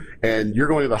trauma and you're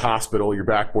going to the hospital, you're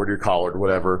backboard, you're collared,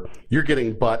 whatever, you're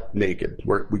getting butt naked.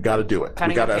 We got to do it. Cutting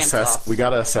we got to your pants assess. off. We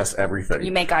got to assess everything.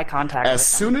 You make eye contact. As with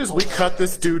soon as we cut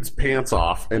this dude's pants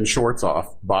off and shorts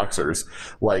off, boxers,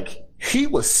 like he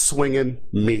was swinging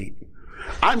meat.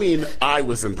 I mean, I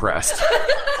was impressed.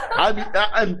 I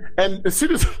mean, and as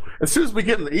soon as we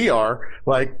get in the ER,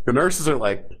 like the nurses are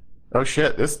like, "Oh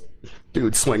shit, this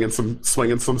dude's swinging some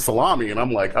salami," and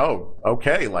I'm like, "Oh,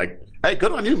 okay, like, hey,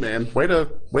 good on you, man. Way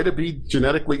to be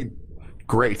genetically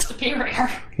great. Superior.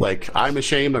 Like, I'm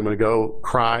ashamed. I'm going to go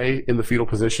cry in the fetal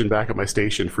position back at my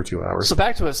station for 2 hours. So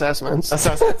back to assessments.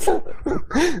 Assessments.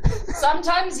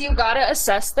 Sometimes you gotta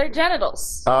assess their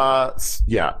genitals.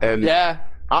 Yeah, and Yeah.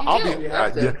 I'll do. be You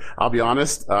have to. I'll be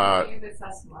honest. You've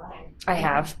assessed mine. I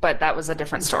have, but that was a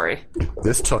different story.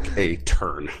 This took a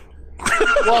turn.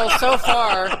 Well,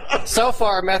 so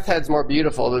far, Meth Head's more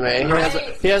beautiful than me.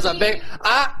 He has a big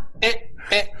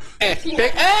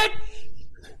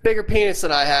bigger penis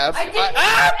than I have. I didn't say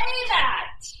that.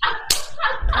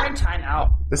 We're in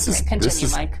timeout. Continue,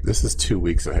 Mike. This is 2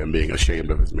 weeks of him being ashamed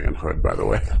of his manhood, by the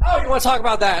way. Oh, you want to talk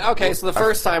about that? Okay, so the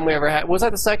first time we ever had, was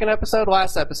that the second episode?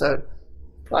 Last episode?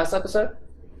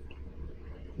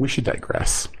 We should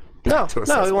digress. No, To we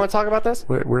assessment. want to talk about this?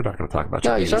 We're not going to talk about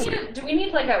No, your you sure? penis. Do we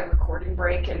need like a recording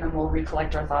break and then we'll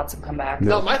recollect our thoughts and come back?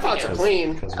 No, my thoughts are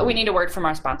clean. We need a word from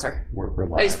our sponsor. We're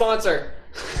Hey, live. sponsor.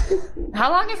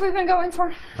 How long have we been going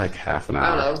for? Like half an I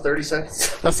hour. don't know, 30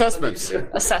 seconds. Assessments.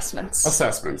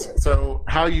 Assessments. So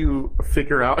how you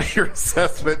figure out your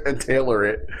assessment and tailor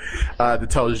it that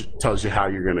tells you how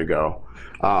you're going to go.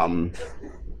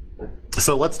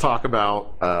 So let's talk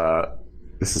about.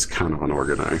 This is kind of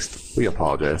unorganized. We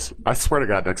apologize. I swear to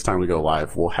God, next time we go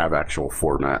live, we'll have actual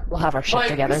format. We'll have our shit Like,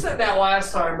 together. you said that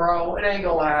last time, bro. It ain't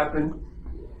gonna happen.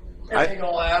 I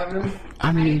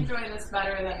I mean, enjoy this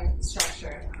better than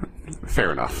structure.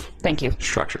 fair enough. Thank you.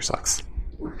 Structure sucks.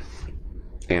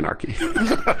 Anarchy.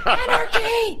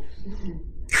 Anarchy!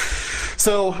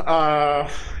 So,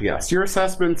 yes, your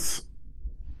assessments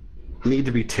need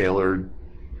to be tailored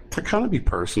to kind of be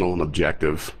personal and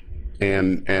objective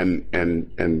and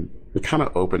kind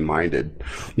of open-minded.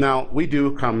 Now, we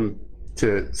do come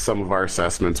to some of our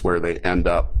assessments where they end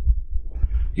up,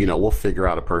 we'll figure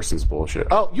out a person's bullshit.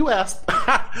 Oh, you asked.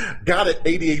 Got it,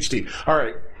 ADHD. All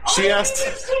right. She asked.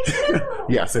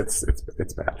 Yes,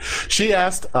 it's bad. She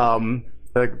asked,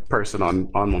 a person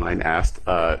online asked,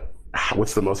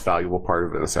 what's the most valuable part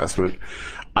of an assessment?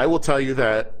 I will tell you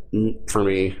that, for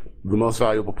me, the most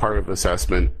valuable part of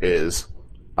assessment is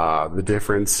the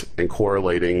difference in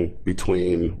correlating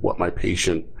between what my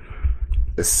patient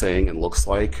is saying and looks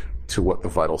like to what the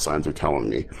vital signs are telling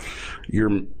me.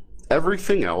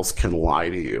 Everything else can lie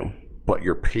to you, but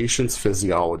your patient's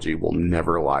physiology will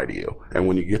never lie to you. And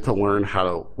when you get to learn how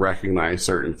to recognize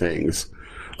certain things,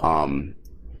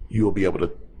 you will be able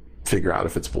to figure out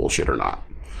if it's bullshit or not.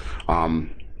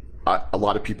 A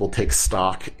lot of people take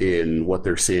stock in what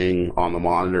they're seeing on the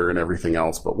monitor and everything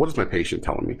else, but what is my patient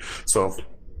telling me? So if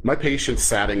my patient's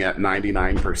sitting at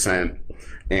 99%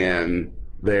 and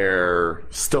they're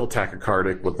still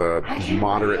tachycardic with a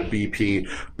moderate BP,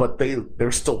 but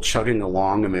they're still chugging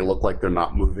along and they look like they're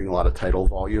not moving a lot of tidal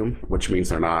volume, which means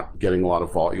they're not getting a lot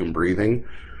of volume breathing,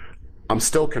 I'm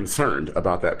still concerned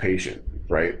about that patient,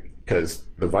 right? Because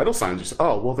the vital signs are just,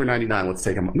 oh, well, they're 99, let's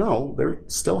take them. No, they're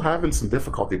still having some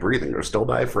difficulty breathing. They're still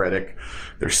diaphoretic.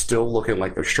 They're still looking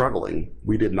like they're struggling.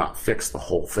 We did not fix the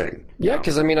whole thing. Yeah,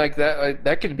 because I mean, like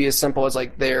that could be as simple as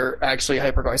like they're actually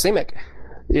hyperglycemic.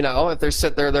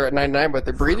 If they're at 99, but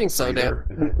they're breathing so damn.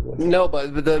 No,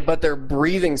 but they're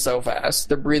breathing so fast.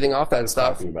 They're breathing off that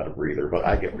stuff. Talking about a breather, but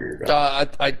I get where you're going.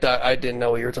 I didn't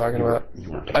know what you were talking about.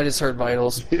 I just heard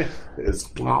vitals.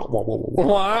 It's Wah,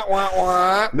 wah,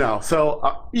 wah. no.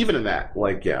 So even in that,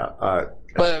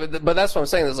 But that's what I'm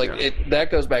saying. Is like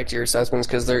that goes back to your assessments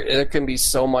because there can be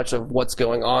so much of what's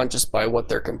going on just by what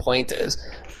their complaint is,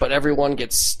 but everyone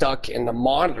gets stuck in the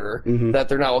monitor that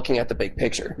they're not looking at the big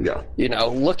picture. Yeah.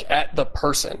 Look at the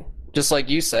person. Just like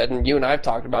you said, and you and I have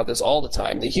talked about this all the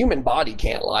time. The human body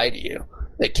can't lie to you.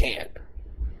 It can't.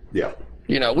 Yeah.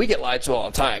 We get lied to all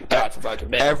the time. God for fucking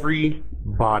man.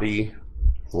 Everybody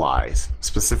lies,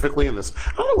 specifically in this.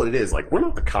 I don't know what it is. Like, we're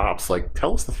not the cops. Like,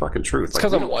 tell us the fucking truth. It's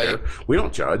 'cause we I'm don't white. care. We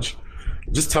don't judge.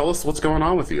 Just tell us what's going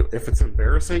on with you. If it's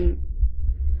embarrassing,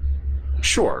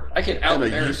 sure. I can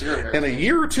out-embarrass your In a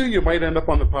year or two, you might end up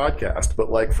on the podcast. But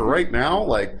like for right now,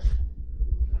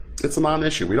 it's a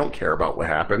non-issue. We don't care about what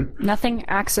happened. Nothing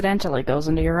accidentally goes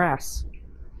into your ass.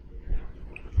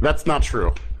 That's not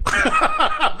true.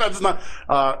 That's not.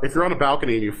 If you're on a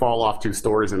balcony and you fall off 2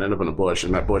 stories and end up in a bush,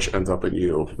 and that bush ends up in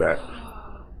you,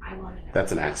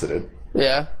 that's an accident.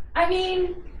 Yeah. I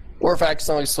mean, Or if I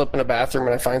accidentally slip in a bathroom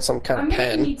and I find some kind I'm of gonna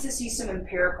pen. need to see some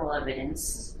empirical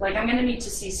evidence. Like, I'm gonna need to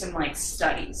see some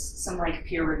studies, some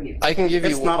peer review. I can give you.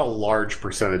 It's not a large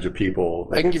percentage of people.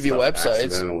 That I can give you stuff websites.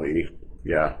 Accidentally,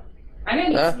 yeah. I'm gonna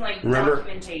need Huh? some Remember-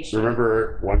 documentation.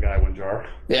 Remember one guy, one jar?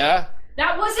 Yeah.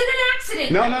 That wasn't an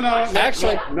accident. No.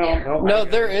 Actually, no.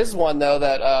 There is one though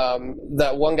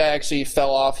that one guy actually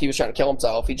fell off. He was trying to kill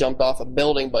himself. He jumped off a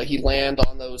building, but he landed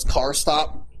on those car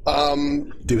stop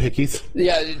Doohickeys?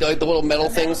 Yeah, like the little metal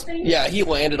things. Yeah, he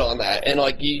landed on that, and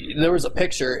like there was a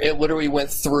picture. It literally went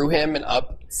through him and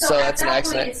up. So at that's an that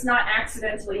accident. point, it's not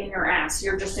accidentally in your ass.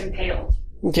 You're just impaled.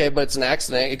 Okay, but it's an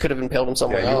accident. It could have impaled him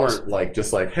somewhere Yeah, you else. weren't like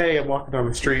just like, hey, I'm walking down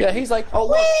the street. Yeah, he's like, Oh,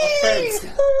 look, a fence.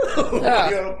 Yeah.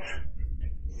 You know?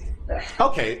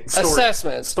 Okay,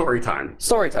 assessments. story time.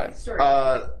 Story time.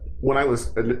 When I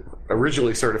was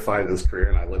originally certified in this career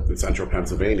and I lived in central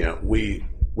Pennsylvania, we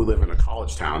live in a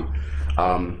college town.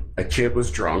 A kid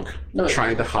was drunk,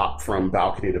 trying to hop from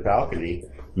balcony to balcony,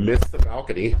 missed the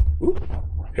balcony,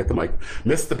 hit the mic,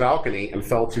 missed the balcony and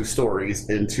fell 2 stories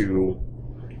into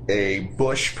a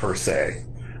bush per se.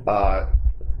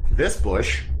 This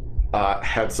bush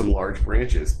had some large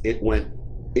branches. It went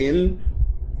in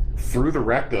through the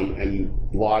rectum and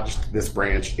lodged this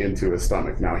branch into his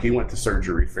stomach. Now, he went to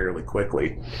surgery fairly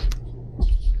quickly.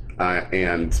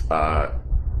 And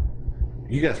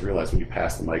you guys realize when you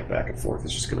pass the mic back and forth,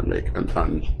 it's just going to make a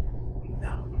ton.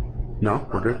 No?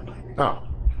 We're good? Oh.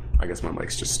 I guess my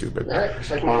mic's just stupid. All right,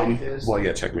 checkmate these. Well,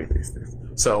 yeah, checkmate these things.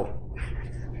 So,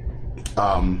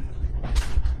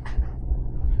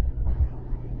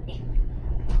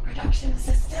 Production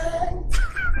assistant.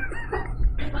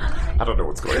 I don't know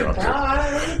what's going on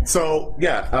here. So,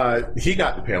 yeah, he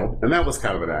got impaled, and that was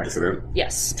kind of an accident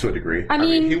Yes. to a degree. I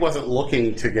mean- he wasn't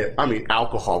looking to get. I mean,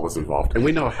 alcohol was involved, and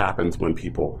we know what happens when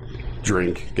people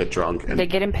drink, get drunk, and They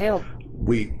get impaled.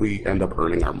 we end up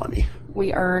earning our money.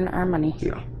 We earn our money.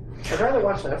 Yeah. I'd rather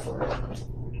watch Netflix.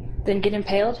 Then get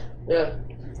impaled? Yeah.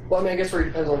 Well, I mean, I guess it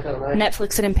depends on kind of night.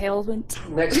 Netflix and impalement?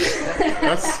 Next.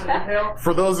 That's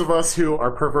for those of us who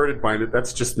are perverted minded.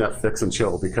 That's just Netflix and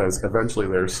chill because eventually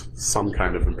there's some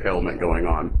kind of impalement going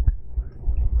on.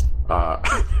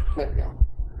 There we go.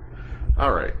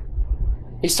 All right.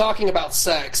 He's talking about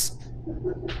sex.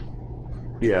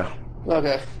 Yeah.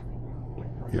 Okay.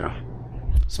 Yeah.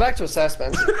 So back to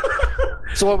assessments.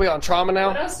 So what are we on, trauma now?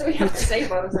 What else do we have to say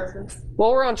about assessments?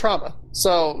 Well, we're on trauma.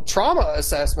 So trauma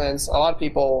assessments, a lot of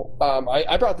people,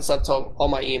 I brought this up to all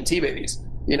my EMT babies,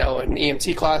 you know, in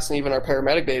EMT class and even our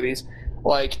paramedic babies.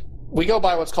 Like, we go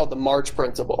by what's called the March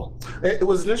principle. It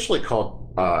was initially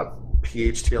called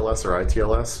PHTLS or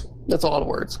ITLS. That's a lot of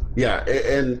words. Yeah,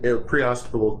 and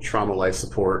pre-hospital trauma life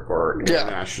support or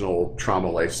international trauma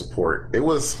life support. It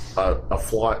was a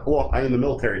flaw. Well, I in the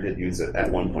military did use it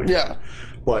at one point. Yeah.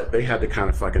 But they had to kind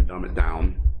of fucking dumb it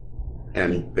down,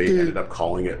 and they ended up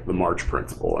calling it the March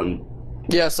principle. And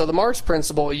Yeah, so the March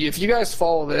principle, if you guys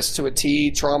follow this to a T,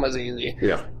 trauma's easy.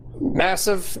 yeah,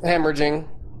 Massive hemorrhaging,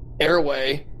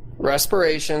 airway,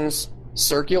 respirations,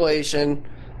 circulation,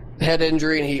 head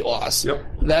injury, and heat loss. Yep.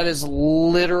 That is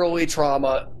literally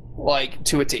trauma, like,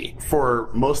 to a T.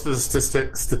 for most of the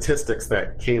statistics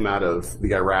that came out of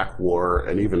the Iraq War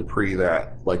and even pre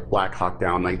that, like Black Hawk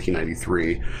Down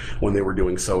 1993, when they were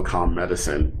doing SOCOM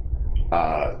medicine,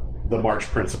 the March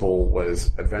principle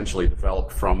was eventually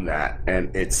developed from that,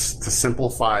 and it's to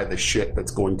simplify the shit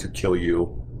that's going to kill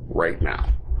you right now,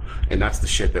 and that's the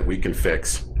shit that we can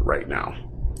fix right now.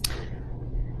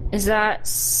 Is that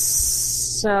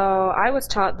so? I was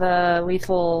taught the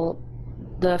lethal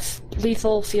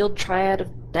field triad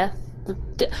of death.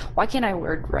 Why can't I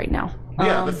word right now?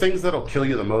 Yeah, the things that'll kill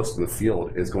you the most in the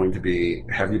field is going to be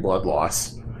heavy blood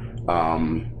loss,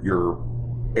 your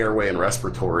airway and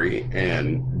respiratory,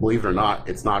 and believe it or not,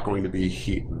 it's not going to be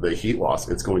the heat loss.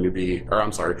 It's going to be, or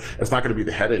I'm sorry, it's not going to be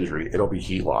the head injury. It'll be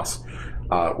heat loss.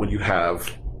 When you have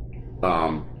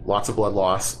lots of blood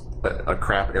loss, a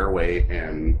crap airway,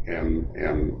 and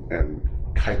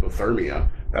hypothermia,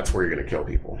 that's where you're going to kill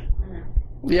people.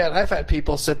 Yeah, and I've had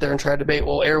people sit there and try to debate,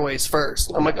 well, airways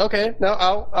first. I'm like, okay, no,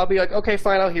 I'll be like, okay,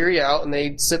 fine, I'll hear you out. And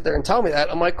they sit there and tell me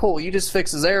that. I'm like, cool, you just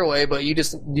fixed his airway, but you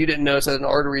didn't notice that an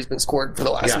artery's been scored for the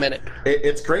last minute.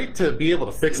 It's great to be able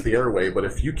to fix the airway, but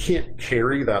if you can't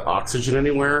carry that oxygen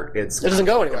anywhere, it doesn't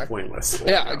go anywhere. Pointless.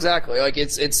 Yeah, exactly. Like,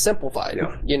 it's simplified,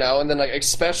 you know, and then, like,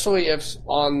 especially if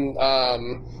on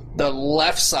the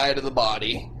left side of the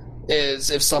body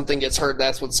is if something gets hurt,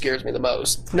 that's what scares me the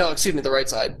most. No, excuse me, the right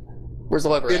side. Where's the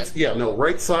lever at? Yeah, no,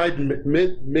 right side,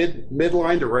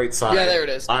 midline to right side. Yeah, there it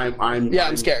is.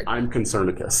 I'm scared. I'm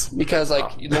concernicus. Because,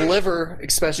 like, the liver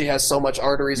especially has so much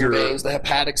arteries and veins, the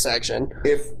hepatic section.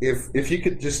 If you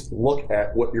could just look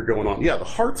at what you're going on. Yeah, the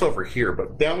heart's over here,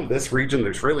 but down this region,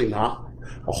 there's really not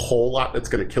a whole lot that's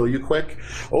going to kill you quick.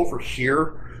 Over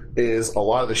here is a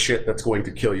lot of the shit that's going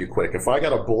to kill you quick. If I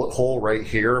got a bullet hole right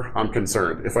here, I'm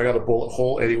concerned. If I got a bullet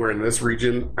hole anywhere in this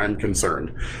region, I'm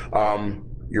concerned.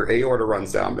 Your aorta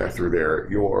runs down there through there.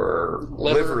 Your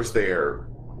liver's there.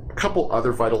 A couple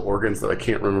other vital organs that I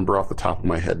can't remember off the top of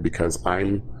my head because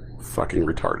I'm fucking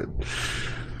retarded.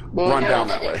 run down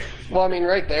that way. Well, I mean,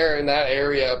 right there in that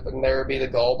area, and there would be the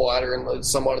gallbladder and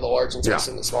somewhat of the large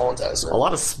intestine, the small intestine. A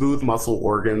lot of smooth muscle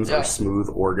organs or smooth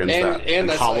organs and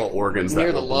that's hollow like organs near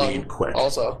that the will lung bleed quick.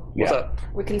 Also, what's up?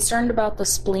 We're concerned about the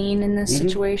spleen in this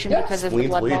situation Yeah, because of the spleens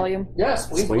blood bleed. volume. Yes,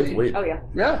 we Spleens bleed. bleed. Oh yeah.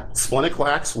 Yeah, Splenic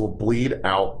lax will bleed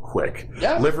out quick.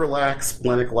 Yeah. Liver lax,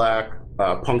 splenic lax,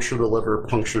 puncture the liver,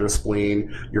 puncture the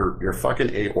spleen, your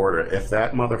fucking aorta. If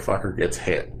that motherfucker gets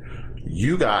hit,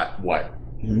 you got what?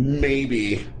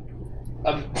 Maybe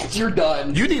you're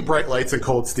done. you need bright lights and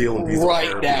cold steel and diesel Right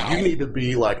therapy. now. You need to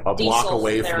be like a block Diesel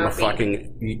away from the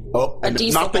therapy. fucking A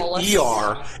diesel not the bolus.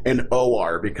 ER and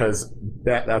OR because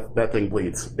that thing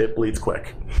bleeds. It bleeds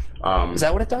quick. Is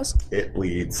that what it does? It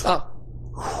bleeds Oh,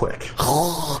 quick.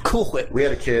 cool. We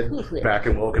had a kid back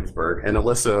in Wilkinsburg, and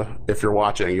Alyssa, if you're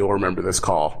watching, you'll remember this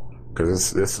call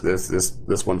because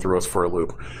this one threw us for a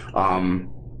loop.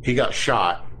 He got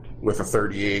shot with a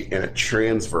 38, and it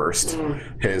transversed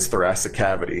his thoracic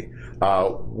cavity.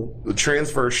 The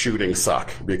transverse shootings suck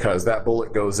because that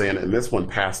bullet goes in, and this one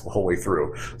passed the whole way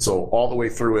through. So all the way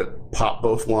through it, popped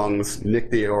both lungs, nicked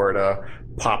the aorta,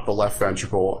 popped the left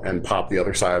ventricle, and popped the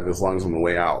other side of his lungs on the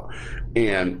way out.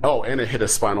 And it hit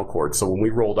his spinal cord. So when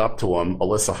we rolled up to him,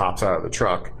 Alyssa hops out of the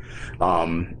truck.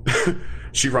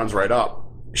 She runs right up.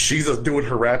 She's doing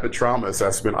her rapid trauma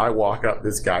assessment. I walk up.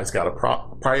 This guy's got a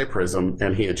priapism,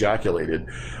 and he ejaculated.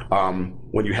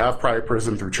 When you have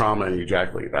priapism through trauma and you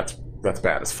ejaculate, that's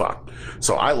bad as fuck.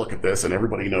 So I look at this, and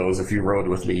everybody knows, if you rode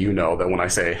with me, you know that when I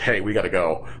say, hey, we got to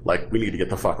go, like, we need to get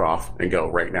the fuck off and go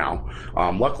right now.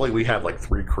 Luckily, we had like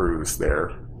 3 crews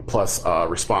there, plus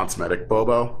response medic,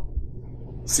 Bobo.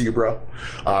 See you, bro.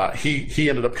 He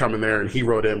ended up coming there, and he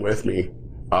rode in with me.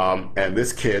 And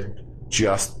this kid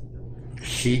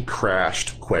he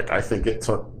crashed quick. I think it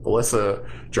took, Alyssa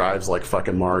drives like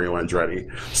fucking Mario Andretti.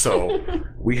 So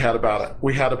we had about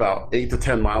 8 to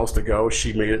 10 miles to go.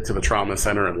 She made it to the trauma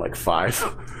center in like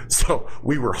 5. So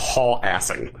we were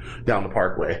haul-assing down the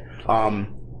parkway.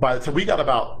 By the time we got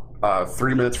about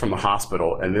 3 minutes from the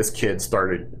hospital, and this kid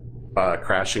started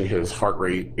crashing his heart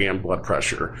rate and blood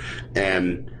pressure.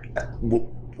 And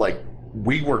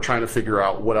we were trying to figure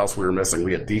out what else we were missing.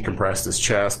 We had decompressed his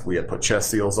chest. We had put chest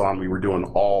seals on. We were doing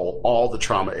all the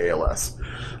trauma ALS.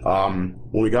 When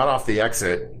we got off the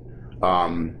exit,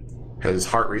 his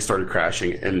heart rate started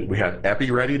crashing, and we had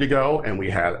epi ready to go, and we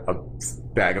had a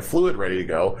bag of fluid ready to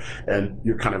go. And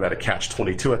you're kind of at a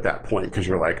catch-22 at that point because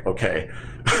you're like, okay,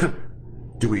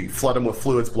 do we flood him with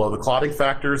fluids below the clotting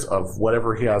factors of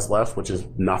whatever he has left, which is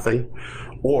nothing?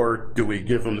 Or do we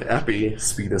give him the epi,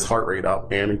 speed his heart rate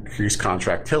up, and increase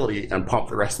contractility and pump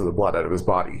the rest of the blood out of his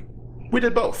body? We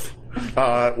did both.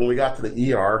 When we got to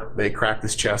the ER, they cracked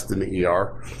his chest in the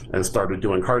ER and started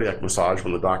doing cardiac massage.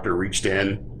 When the doctor reached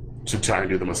in to try and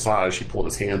do the massage, he pulled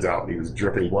his hands out and he was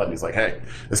dripping blood. And he's like, hey,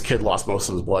 this kid lost most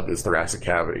of his blood in his thoracic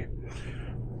cavity.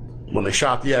 When they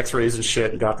shot the x-rays and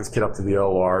shit and got this kid up to the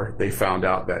OR, they found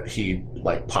out that he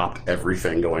popped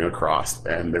everything going across,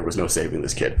 and there was no saving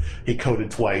this kid. He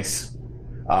coded twice,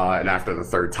 and after the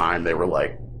 3rd time, they were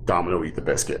like, Domino, eat the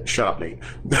biscuit. Shut up, Nate.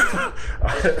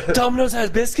 Domino's has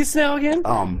biscuits now again?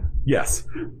 Yes.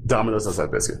 Domino's does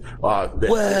have biscuit. Wow.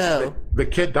 The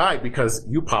kid died because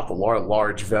you popped a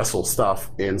large vessel stuff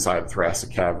inside the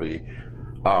thoracic cavity.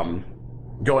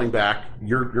 Going back,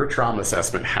 your trauma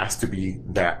assessment has to be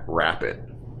that rapid.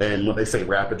 And when they say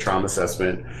rapid trauma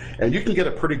assessment, and you can get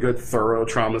a pretty good thorough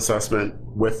trauma assessment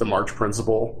with the March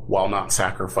principle while not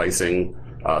sacrificing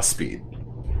speed.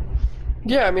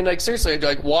 Yeah, I mean, seriously,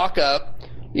 walk up,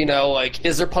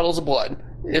 is there puddles of blood?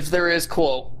 If there is,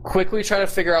 cool. Quickly try to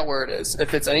figure out where it is.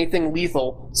 If it's anything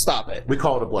lethal, stop it. We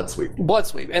call it a blood sweep. Blood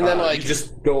sweep. And then, you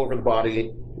just go over the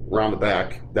body, around the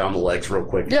back, down the legs real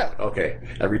quick. Yeah. Okay.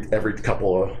 Every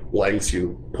couple of lengths,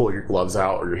 you pull your gloves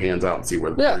out or your hands out and see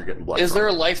where you're getting blood Is from. there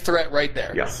a life threat right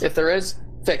there? Yes. If there is,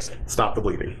 fix it. Stop the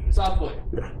bleeding. Stop bleeding.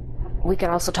 Yeah. We could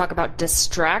also talk about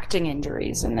distracting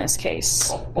injuries in this case,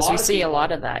 A because lot we of see a people-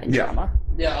 lot of that in Yeah. trauma.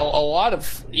 Yeah, a lot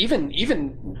of even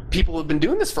people who've been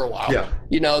doing this for a while. Yeah.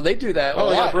 They do that. Oh, a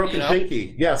they got lot, a broken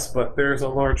pinky. Yes, but there's a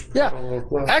large... Yeah.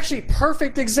 Actually,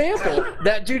 perfect example.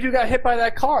 That dude who got hit by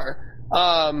that car.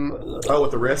 Oh,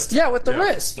 with the wrist? Yeah, with the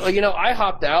wrist. I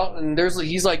hopped out and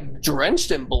he's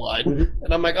drenched in blood,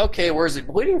 and I'm like, okay, where's he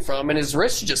bleeding from? And his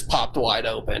wrist just popped wide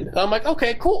open. And I'm like,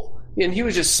 okay, cool. And he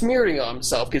was just smearing on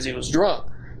himself because he was drunk.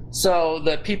 So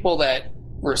the people that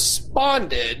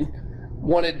responded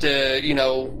wanted to,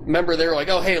 remember they were like,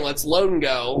 oh, hey, let's load and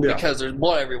go Yeah. because there's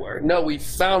blood everywhere. No, we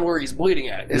found where he's bleeding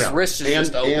at. His wrist is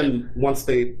just open. And once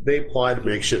they applied a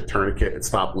makeshift tourniquet, it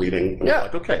stopped bleeding. And Yeah. we're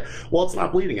like, okay, well, it's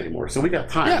not bleeding anymore, so we got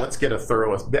time. Yeah. Let's get a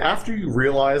thorough. After you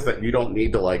realize that you don't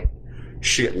need to like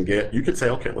shit and get, you could say,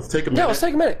 okay, let's take a minute. Yeah, let's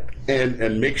take a minute.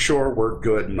 and make sure we're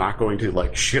good and not going to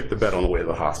like shit the bed on the way to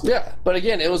the hospital. Yeah, but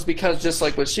again, it was because just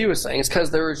like what she was saying, it's because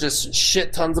there was just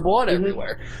shit tons of blood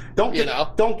everywhere. Don't get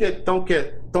don't get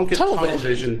Tunnel tunnel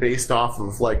vision based off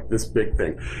of like this big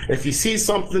thing. If you see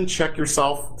something, check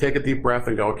yourself, take a deep breath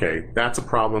and go, okay, that's a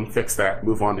problem, fix that,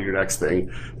 move on to your next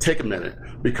thing. Take a minute,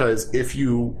 because if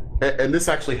you, and this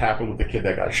actually happened with the kid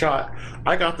that got shot,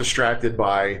 I got distracted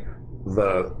by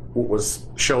what was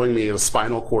showing me a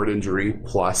spinal cord injury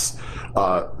plus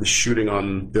the shooting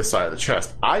on this side of the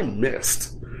chest. I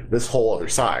missed this whole other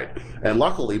side, and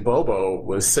luckily Bobo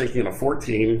was sinking a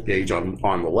 14 gauge on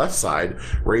the left side,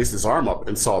 raised his arm up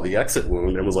and saw the exit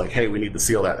wound and was like, hey, we need to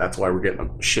seal that, that's why we're getting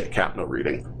a shit cap no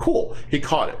reading. Cool, he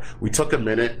caught it. We took a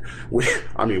minute. We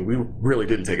really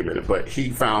didn't take a minute, but he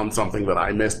found something that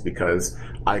I missed because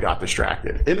I got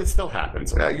distracted, and it still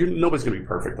happens. Nobody's gonna be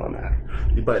perfect on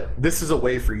that, but this is a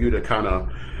way for you to kind of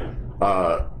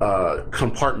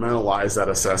compartmentalize that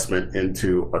assessment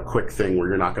into a quick thing where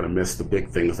you're not going to miss the big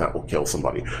things that will kill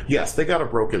somebody. Yes, they got a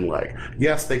broken leg.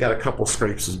 Yes, they got a couple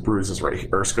scrapes and bruises right here,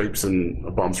 or scrapes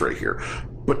and bumps right here.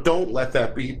 But don't let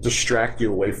that distract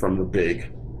you away from the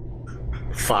big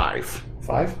five.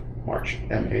 March,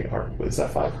 M-A-R. What is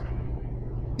that, 5?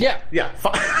 Yeah,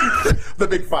 5. The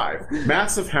big 5.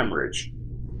 Massive hemorrhage.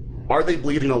 Are they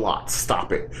bleeding a lot?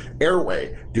 Stop it.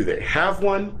 Airway. Do they have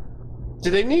one? Do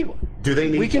they need one? Do they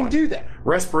need We can one? do that.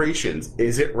 Respirations.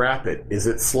 Is it rapid? Is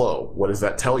it slow? What does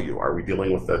that tell you? Are we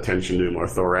dealing with a tension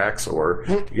pneumothorax or,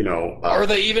 Are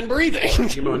they even breathing?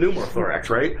 pneumothorax,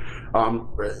 right?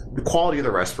 The quality of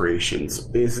the respirations.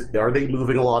 Are they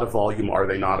moving a lot of volume? Are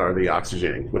they not? Are they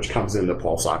oxygenating? Which comes into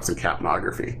pulse ox and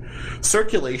capnography.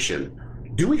 Circulation.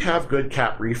 Do we have good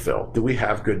cap refill? Do we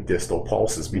have good distal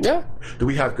pulses? Yeah. Do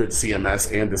we have good CMS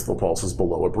and distal pulses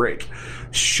below a break?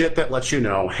 Shit that lets you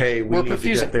know, hey, we We're need to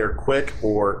perfusing. get there quick,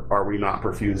 or are we not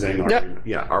perfusing?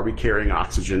 Are we carrying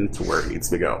oxygen to where it needs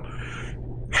to go?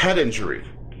 Head injury.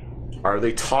 Are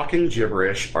they talking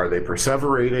gibberish? Are they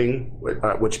perseverating,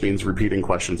 which means repeating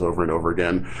questions over and over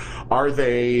again? Are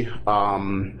they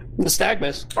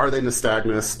Nystagmus. Are they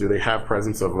nystagmus? Do they have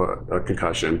presence of a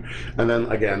concussion? And then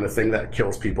again, the thing that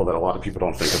kills people that a lot of people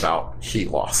don't think about: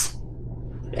 heat loss.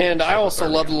 And I also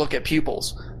love to look at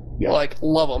pupils. Yeah. Like,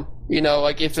 love them.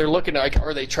 Like if they're looking, like,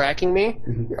 are they tracking me?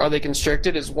 Mm-hmm. Are they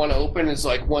constricted? Is one open? Is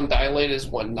like one dilated? Is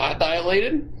one not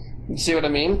dilated? You see what I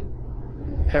mean?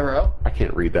 Hero. I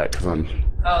can't read that because I'm.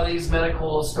 Oh, these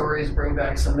medical stories bring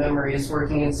back some memories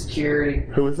working in security.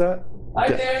 Who is that? Hi,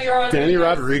 Danny Rodriguez. Danny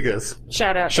Rodriguez.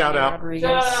 Shout out. Shout Danny out. Rodriguez.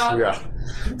 Shout out.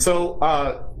 Yeah.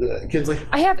 So, Kinsley.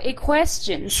 I have a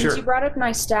question. Since Sure. you brought up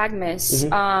nystagmus,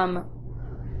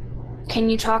 can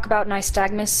you talk about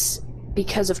nystagmus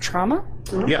because of trauma?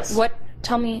 Yes. What?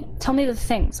 Tell me the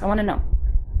things. I want to know.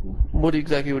 What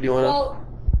exactly would you want to? Well,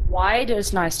 why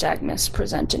does nystagmus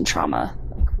present in trauma?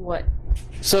 Like what?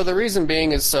 So the reason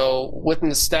being is with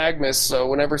nystagmus, so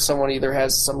whenever someone either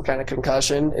has some kind of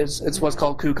concussion, it's what's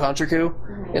called coup contre coup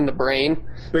in the brain.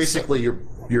 Basically, your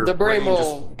The brain just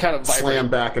will kind of vibrate. slam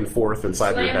back and forth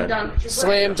inside your head.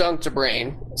 Slam dunk to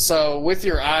brain. So with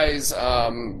your eyes,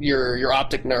 your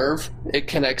optic nerve, it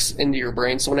connects into your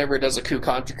brain. So whenever it does a coup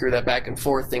contre coup, that back and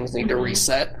forth, things need to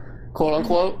reset, quote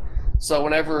unquote. So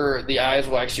whenever the eyes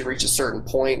will actually reach a certain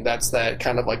point, that's that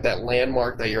kind of like that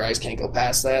landmark that your eyes can't go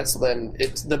past that. So then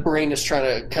the brain is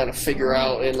trying to kind of figure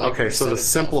out and like. Okay, so to reset itself.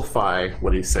 simplify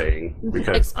what he's saying,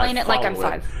 because Explain I it like I'm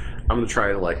follow 5. I'm gonna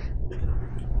try to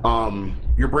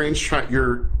your brain's trying.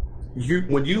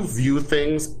 When you view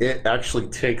things, it actually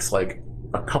takes like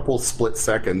a couple split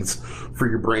seconds for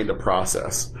your brain to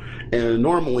process. And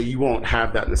normally you won't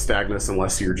have that nystagmus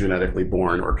unless you're genetically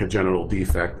born or congenital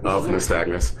defect of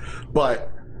nystagmus.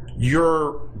 But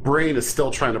your brain is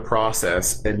still trying to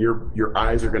process, and your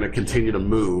eyes are going to continue to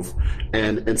move.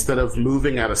 And instead of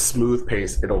moving at a smooth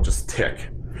pace, it'll just tick.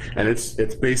 And it's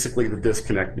basically the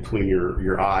disconnect between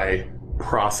your eye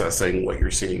processing what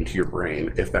you're seeing to your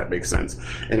brain, if that makes sense.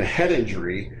 In a head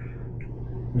injury,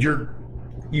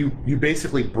 you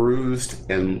basically bruised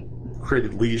and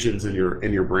created lesions in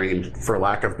your brain, for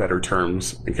lack of better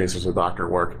terms, in case there's a doctor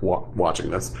watching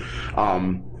this.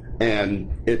 And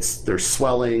there's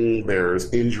swelling,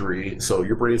 there's injury, so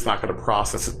your brain's not going to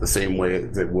process it the same way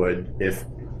as it would if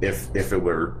it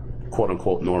were quote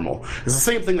unquote normal. It's the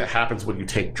same thing that happens when you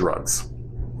take drugs.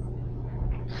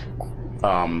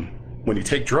 when you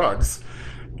take drugs,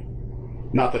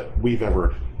 not that we've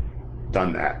ever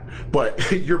done that,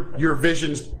 but your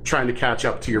vision's trying to catch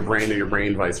up to your brain and your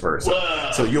brain vice versa.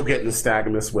 Whoa. So you'll get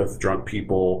nystagmus with drunk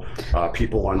people,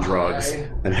 people on drugs,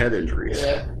 and head injuries.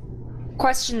 Yeah.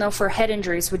 Question though, for head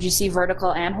injuries, would you see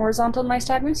vertical and horizontal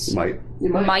nystagmus? You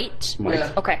Might.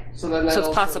 Yeah. Okay. So then that So it's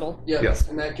also- possible. Yeah. Yes.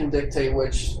 And that can dictate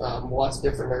which lots of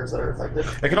different nerves that are affected.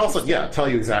 It can also, tell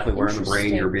you exactly where in the brain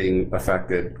Interesting. you're being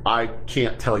affected. I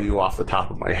can't tell you off the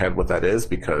top of my head what that is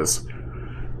because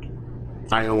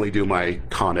I only do my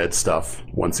Con Ed stuff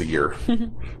once a year.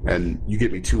 And you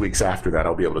get me 2 weeks after that,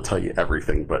 I'll be able to tell you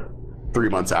everything. But 3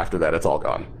 months after that, it's all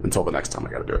gone until the next time I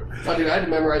got to do it. Oh, dude, I had to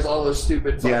memorize all those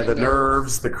stupid. Yeah, the fucking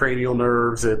nerves, the cranial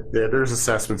nerves, there's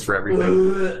assessments for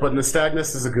everything. But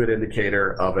nystagmus is a good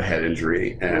indicator of a head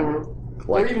injury and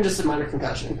or even just a minor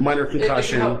concussion. minor It can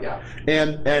concussion. help, yeah.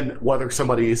 And whether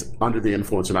somebody's under the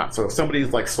influence or not. So if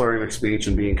somebody's like slurring their speech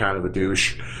and being kind of a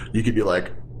douche, you could be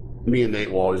like, me and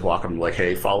Nate will always walk them like,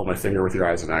 hey, follow my finger with your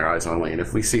eyes and our eyes only. And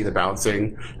if we see the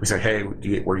bouncing, we say, hey,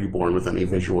 were you born with any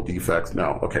visual defects?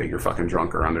 No. Okay, you're fucking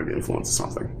drunk or under the influence of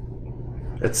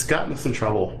something. It's gotten us in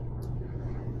trouble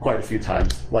quite a few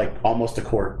times, like almost to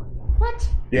court. What?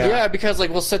 Yeah, because like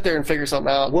we'll sit there and figure something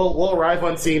out. We'll arrive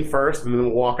on scene first, and then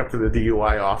we'll walk up to the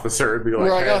DUI officer and be like, We're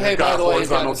like, oh, hey, we've by got the way, he's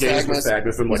got horizontal gaze with nystagmus.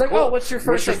 nystagmus. And He's like, like, oh, cool. what's your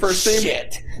first name? Shit.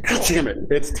 Shit. God damn it.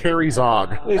 It's Terry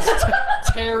Zog. It's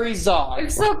Terry Zog. I'm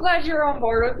so glad you're on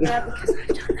board with that because I've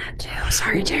done that too.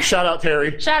 Sorry, Terry. Shout out,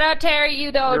 Terry. Shout out Terry,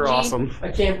 you the OG. You're awesome.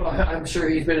 I can't. I'm sure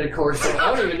he's been in a course. So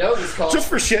I don't even know this call. Just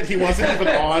for shit he wasn't even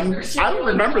on. I don't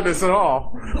remember this at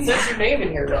all. It says your name in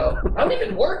here though. I don't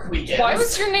even work weekends. Why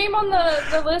was your name on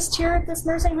the list here at this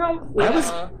nursing home?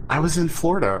 I was in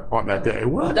Florida on that day.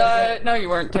 What? No, you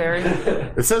weren't, Terry.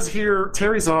 It says here,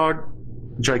 Terry Zog,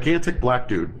 gigantic black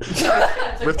dude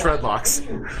with dreadlocks.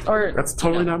 Or That's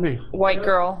totally not me. white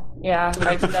girl. Yeah,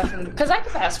 I definitely. Because I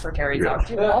could pass for Terry Yeah. Zog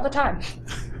too, all the time.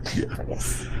 Yeah. But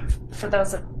yes. For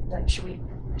those that should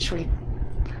we?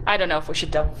 I don't know if we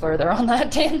should delve further on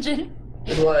that tangent.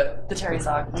 What? The Terry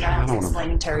Zog. I'm gonna have to I don't know.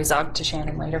 explain Terry Zog to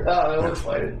Shannon later. Oh, it looks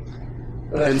like it.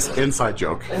 Inside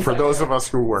joke. For those of us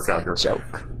who work out here. Joke.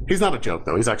 He's not a joke,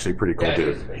 though. He's actually a pretty cool Yeah,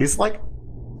 dude. he is. He's like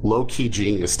low-key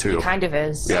genius, too. Kind of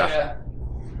is. Yeah.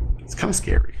 It's kind of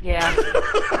scary. Yeah.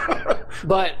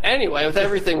 But anyway, with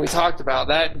everything we talked about,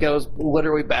 that goes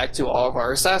literally back to all of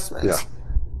our assessments. Yeah.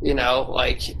 You know,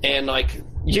 like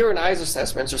you and I's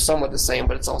assessments are somewhat the same,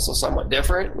 but it's also somewhat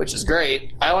different, which is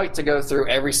great. I like to go through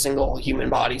every single human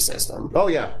body system. Oh,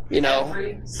 yeah. You know?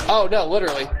 Oh no,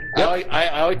 literally. Yep.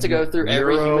 I like to go through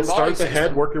every Neuro, human start body at the system.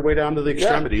 head, work your way down to the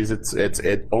extremities.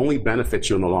 It only benefits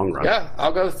you in the long run. Yeah,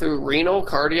 I'll go through renal,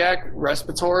 cardiac,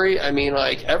 respiratory, I mean,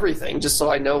 like, everything, just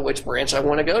so I know which branch I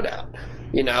want to go down.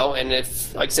 You know, and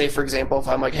if, like, say, for example, if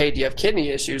I'm like, hey, do you have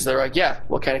kidney issues? They're like, yeah,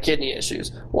 what kind of kidney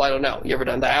issues? Well, I don't know. You ever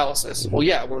done dialysis? Well,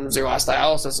 yeah, when was your last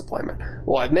dialysis appointment?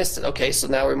 Well, I've missed it. Okay, so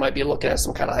now we might be looking at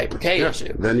some kind of hyper K Yeah.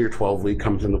 issue. Then your 12 lead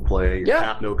comes into play. Your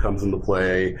Yeah. capno comes into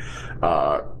play.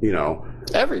 You know,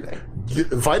 Everything.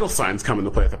 vital signs come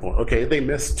into play at that point. Okay, they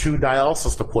missed 2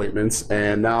 dialysis appointments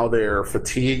and now they're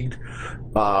fatigued.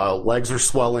 Legs are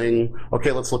swelling.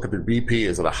 Okay, let's look at their BP.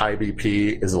 Is it a high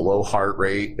BP? Is it a low heart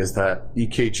rate? Is that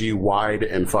EKG wide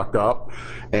and fucked up?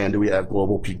 And do we have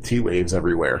global peak T waves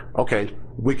everywhere? Okay,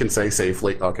 we can say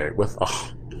safely, okay, with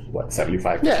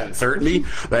 75% Yeah. certainty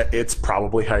that it's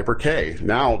probably hyper K.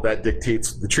 Now that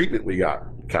dictates the treatment we got.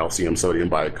 Calcium, sodium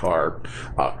bicarb,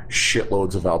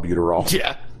 shitloads of albuterol.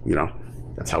 Yeah. You know,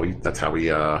 that's how we That's how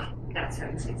you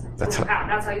fix it. That's how-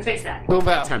 That's how you fix that. Boom,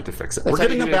 pow. attempt to fix it. That's We're how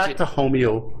getting you them do back it. to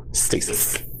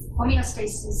homeostasis.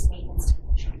 Homeostasis maintenance.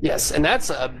 Yes, and that's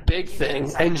a big thing,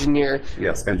 engineer.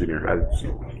 Yes, engineer.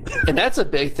 And that's a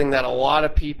big thing that a lot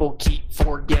of people keep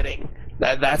forgetting.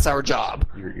 That's our job.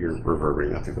 You're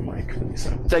reverberating that through the mic when you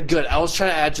said it. That good. I was trying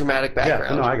to add dramatic Yeah,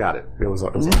 background. no, I got it. It was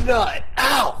Nut.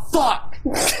 Ow, fuck.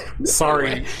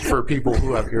 sorry for people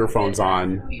who have earphones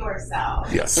on.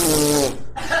 Yourself. Yes.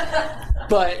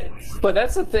 But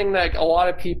that's the thing that a lot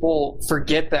of people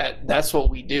forget, that that's what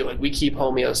we do. Like, we keep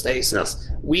homeostasis. Yes.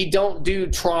 We don't do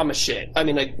trauma shit. I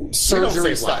mean, like, We don't surgery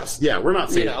save stuff. lives. Yeah, we're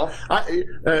not saying. You know? Like,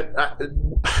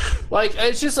 Like,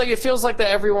 it's just like, it feels like that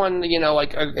everyone, you know,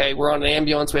 like, okay, we're on an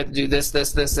ambulance, we have to do this,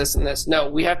 and this. No,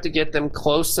 we have to get them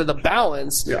close to the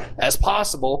balance Yeah. as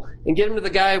possible and get them to the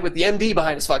guy with the MD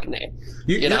behind his fucking name.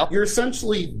 You know? You're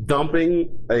essentially dumping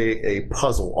a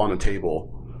puzzle on a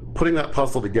table, putting that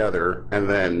puzzle together, and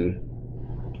then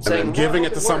Saying, giving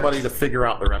well, it to it somebody works. to figure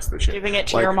out the rest of the shit. Giving it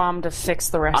to Like, your mom to fix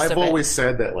the rest I've of it. always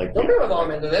said that, like, Don't bring my mom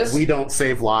into this. we don't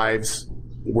save lives.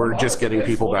 we're just getting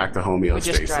people back to We just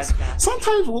drive homeostasis. fast.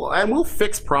 Sometimes we'll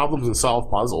fix problems and solve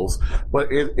puzzles, but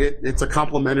it's a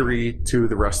complementary to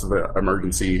the rest of the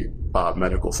emergency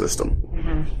medical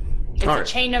system. It's All a right.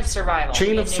 chain of survival.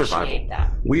 Chain We of survival. initiate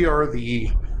that. We are the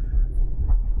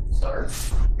Start.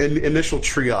 initial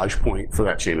triage point for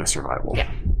that chain of survival.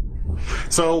 Yeah.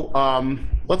 So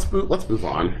let's move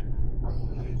on.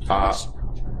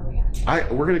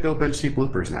 We're gonna go bench seat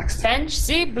bloopers next. Bench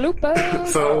seat bloopers. Oh,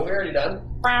 So we're already done?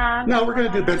 no, we're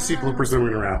gonna do bench seat bloopers, then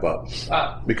we're gonna wrap up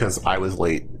Oh. because I was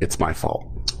late. It's my fault.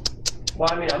 Well,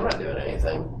 I mean, I'm not doing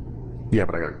anything. Yeah,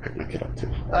 but I gotta pick my kid up too.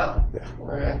 Oh. Yeah.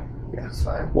 Okay. Yeah. That's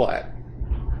fine. What?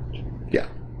 Yeah,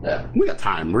 Yeah. we got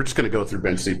time. We're just gonna go through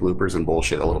bench seat bloopers and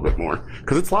bullshit a little bit more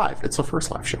because it's live. It's the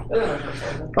first live show.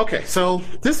 Okay, so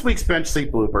this week's bench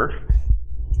seat blooper,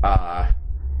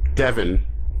 Devin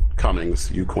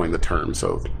Cummings, you coined the term,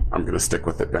 so I'm going to stick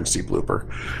with it, bench seat blooper.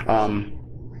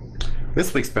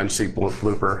 This week's bench seat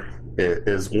blooper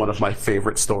is one of my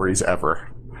favorite stories ever.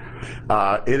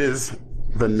 It is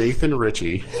the Nathan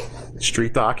Ritchie,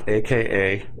 Street Doc,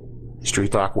 aka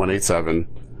Street Doc 187,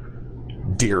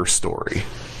 deer story.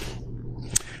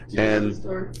 And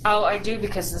Oh, I do,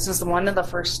 because this is one of the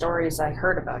first stories I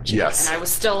heard about you. Yes. And I was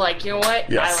still like, you know what?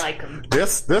 Yes. I like him.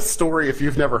 This story, if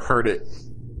you've never heard it,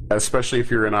 especially if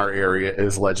you're in our area,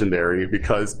 is legendary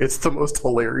because it's the most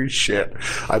hilarious shit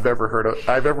I've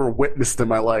ever witnessed in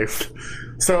my life.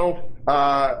 So,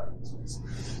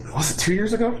 was it 2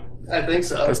 years ago? I think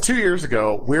so. It was 2 years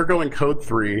ago. We were going Code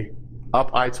 3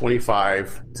 up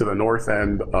I-25 to the north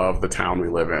end of the town we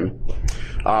live in.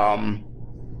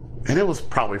 And it was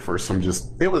probably for some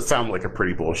it would sound like a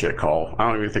pretty bullshit call. I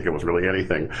don't even think it was really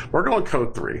anything. We're going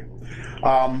Code 3.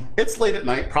 It's late at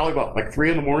night, probably about like 3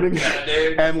 in the morning. Yeah,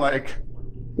 dude. And like,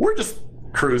 we're just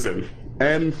cruising.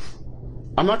 And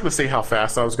I'm not going to say how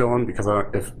fast I was going because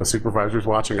if a supervisor's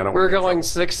watching, I don't We're want to going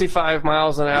 65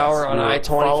 miles an hour on We're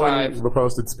following I-25. the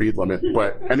posted speed limit,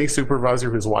 but any supervisor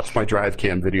who's watched my drive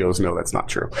cam videos know that's not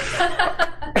true.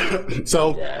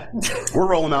 So we're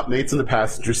rolling up. Nate's in the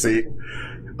passenger seat.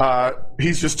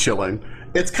 He's just chilling.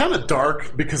 It's kind of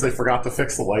dark because they forgot to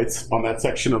fix the lights on that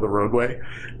section of the roadway.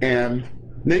 And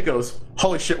Nate goes,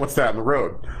 "Holy shit, what's that in the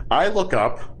road?" I look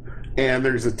up, and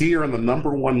there's a deer in the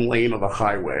number 1 lane of the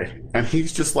highway. And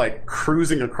he's just like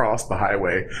cruising across the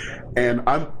highway. And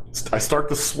I start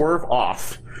to swerve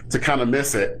off to kind of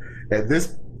miss it. And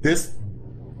this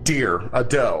deer, a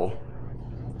doe,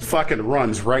 fucking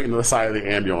runs right into the side of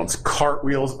the ambulance,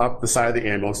 cartwheels up the side of the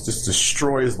ambulance, just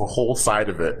destroys the whole side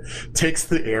of it, takes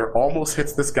the air, almost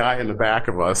hits this guy in the back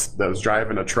of us that was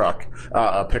driving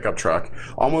a pickup truck,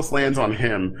 almost lands on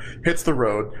him, hits the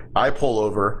road. I pull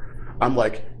over. I'm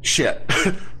like, shit.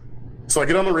 So I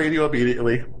get on the radio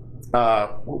immediately.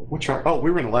 What truck? Oh,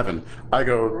 we were in 11. I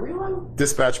go,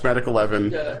 dispatch medic 11.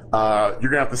 You're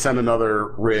gonna have to send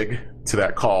another rig to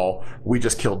that call. We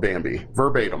just killed Bambi.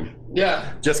 Verbatim.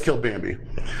 Yeah. Just killed Bambi.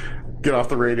 Get off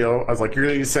the radio. I was like, you're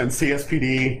gonna need to send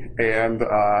CSPD and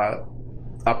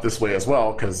up this way as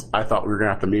well, because I thought we were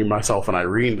gonna have to me, myself, and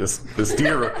Irene this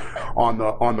deer on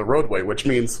the roadway, which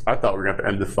means I thought we were gonna have to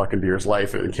end the fucking deer's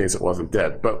life in case it wasn't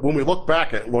dead. But when we look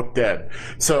back, it looked dead.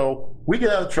 So we get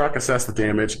out of the truck, assess the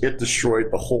damage. It destroyed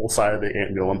the whole side of the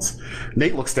ambulance.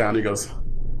 Nate looks down and he goes,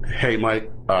 "Hey,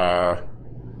 Mike,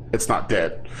 it's not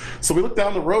dead." So we look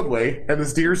down the roadway, and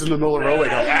this deer's in the middle of the roadway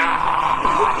going,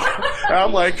 "Ah!" And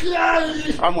I'm like,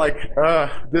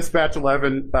 dispatch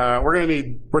 11,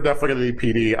 we're definitely gonna need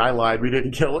PD. I lied, we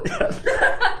didn't kill it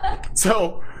yet.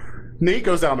 So Nate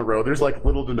goes down the road. There's like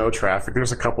little to no traffic.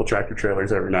 There's a couple tractor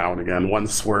trailers every now and again. One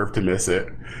swerved to miss it.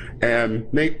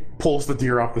 And Nate pulls the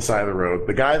deer off the side of the road.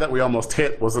 The guy that we almost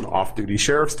hit was an off-duty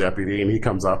sheriff's deputy, and he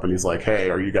comes up and he's like, "Hey,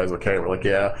 are you guys okay?" We're like,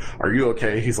 "Yeah." "Are you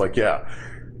okay?" He's like, "Yeah."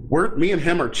 Me and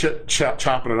him are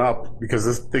chopping it up because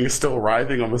this thing is still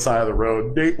writhing on the side of the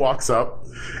road. Nate walks up,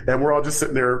 and we're all just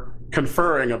sitting there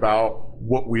conferring about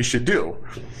what we should do.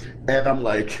 And I'm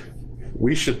like,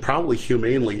 we should probably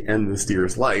humanely end this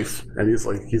deer's life. And he's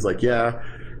like, "Yeah."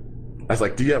 I was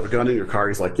like, "Do you have a gun in your car?"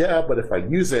 He's like, "Yeah, but if I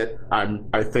use it,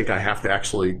 I think I have to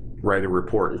actually write a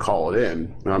report and call it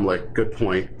in." And I'm like, "Good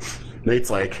point." Nate's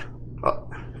like,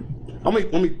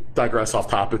 let me digress off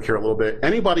topic here a little bit.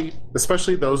 Anybody,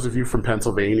 especially those of you from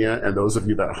Pennsylvania and those of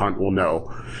you that hunt will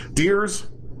know, deers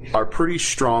are pretty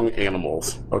strong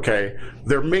animals, okay?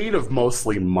 They're made of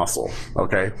mostly muscle,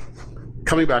 okay?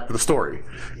 Coming back to the story,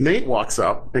 Nate walks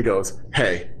up and goes,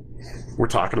 "Hey, we're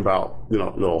talking about,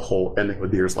 the whole ending of a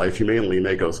deer's life humanely." And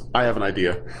Nate goes, "I have an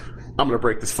idea. I'm going to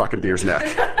break this fucking deer's neck."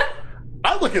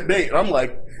 I look at Nate and I'm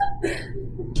like,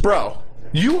 "Bro,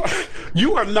 You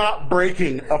are not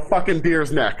breaking a fucking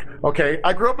deer's neck, okay?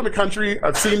 I grew up in the country.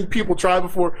 I've seen people try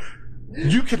before.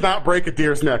 You cannot break a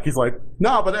deer's neck. He's like,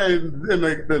 no, but then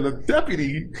the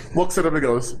deputy looks at him and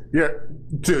goes, yeah,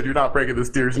 dude, you're not breaking this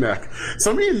deer's neck.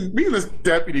 So me and this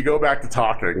deputy go back to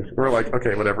talking. We're like,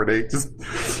 okay, whatever, Nate. Just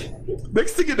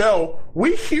next thing you know,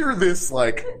 we hear this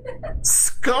like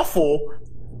scuffle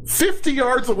 50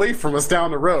 yards away from us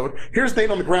down the road. Here's Nate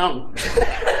on the ground.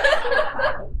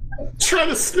 Trying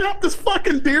to snap this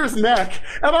fucking deer's neck,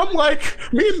 and I'm like,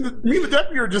 me and the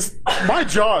deputy are just, my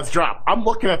jaws drop. I'm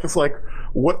looking at this like,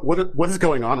 what is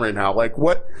going on right now? Like,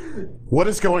 what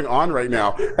is going on right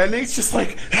now? And Nate's just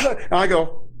like, and I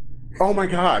go, oh my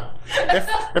god!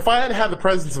 If I had had the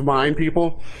presence of mind,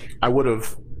 people, I would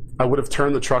have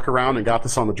turned the truck around and got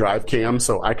this on the drive cam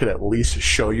so I could at least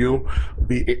show you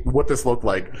what this looked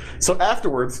like. So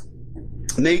afterwards,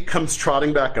 Nate comes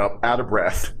trotting back up, out of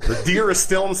breath. The deer is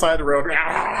still inside the road.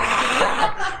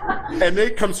 And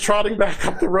Nate comes trotting back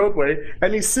up the roadway,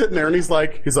 and he's sitting there, and he's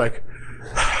like,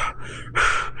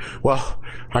 well,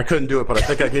 I couldn't do it, but I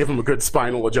think I gave him a good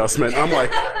spinal adjustment. I'm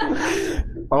like,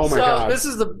 oh my god. So this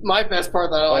is my best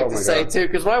part that I like to say, too,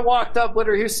 because when I walked up,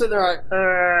 literally, he was sitting there like,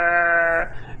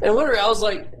 and literally, I was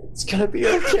like, it's gonna be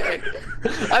okay.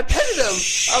 I petted him.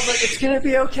 I was like, it's gonna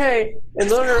be okay. And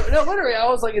literally, I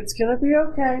was like, it's gonna be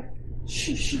okay.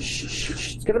 Shh.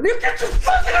 It's gonna be okay.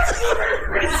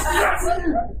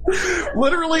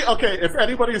 Literally, okay, if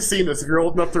anybody has seen this, if you're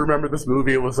old enough to remember this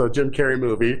movie, it was a Jim Carrey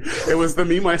movie. It was the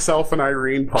Me, Myself, and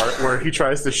Irene part where he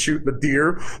tries to shoot the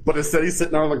deer, but instead he's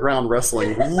sitting on the ground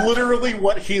wrestling. Literally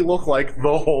what he looked like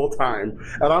the whole time.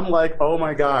 And I'm like, oh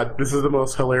my god, this is the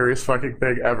most hilarious fucking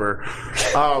thing ever.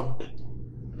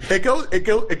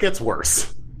 It gets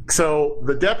worse. So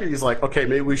the deputy's like, okay,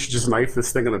 maybe we should just knife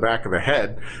this thing in the back of the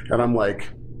head. And I'm like,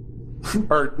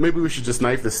 or maybe we should just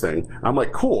knife this thing. I'm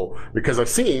like, cool, because I've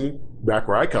seen back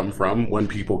where I come from, when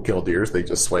people kill deers, they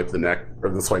just swipe the neck,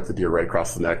 or they swipe the deer right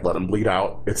across the neck, let them bleed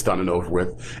out. It's done and over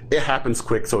with. It happens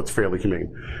quick, so it's fairly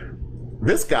humane.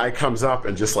 This guy comes up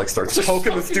and just like starts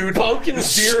poking this dude,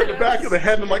 this deer in the back of the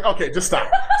head, and I'm like, okay, just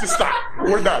stop.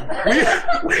 We're done.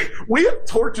 We have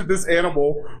tortured this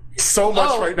animal so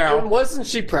much right now. And wasn't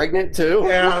she pregnant too?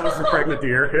 Yeah, it was a pregnant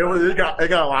deer. It got a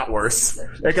lot worse.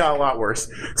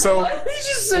 So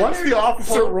once the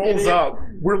officer rolls up,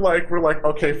 we're like,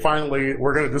 okay, finally,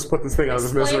 we're gonna just put this thing out of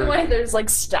his misery. Explain why there's like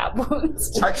stab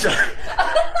wounds.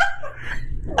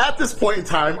 At this point in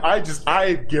time,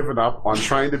 I've given up on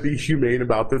trying to be humane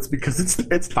about this because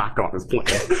it's not gone as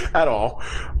planned at all.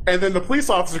 And then the police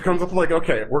officer comes up and like,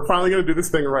 okay, we're finally going to do this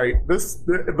thing right.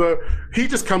 He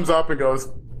just comes up and goes,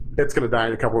 it's going to die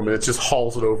in a couple of minutes, just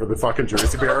hauls it over the fucking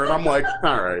Jersey bear. And I'm like,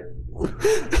 all right.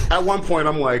 At one point,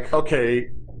 I'm like,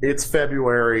 okay, it's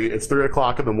February. It's 3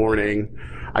 o'clock in the morning.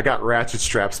 I got ratchet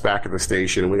straps back at the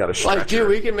station, and we got a stretcher. Like, dude,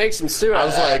 we can make some stew. I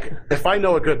was like, if I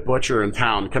know a good butcher in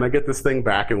town, can I get this thing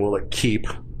back and will it keep?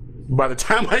 By the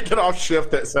time I get off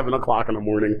shift at 7 o'clock in the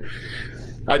morning,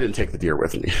 I didn't take the deer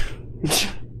with me.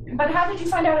 But how did you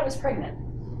find out it was pregnant?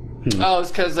 Oh,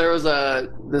 it's because there's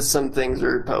some things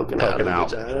were poking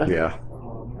out. Yeah.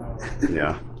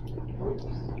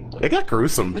 It got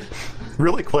gruesome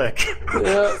really quick.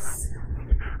 Yeah.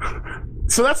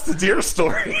 So that's the deer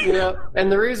story. Yeah,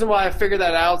 and the reason why I figured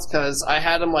that out is because I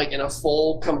had him like in a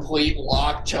full, complete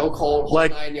lock chokehold,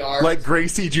 9 yards, like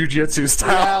Gracie Jiu-Jitsu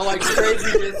style. Yeah, like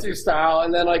Gracie Jiu-Jitsu style.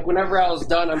 And then like whenever I was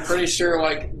done, I'm pretty sure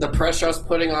like the pressure I was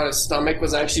putting on his stomach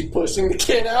was actually pushing the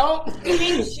kid out. You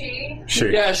mean she? She.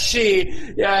 Yeah,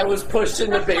 she. Yeah, I was pushing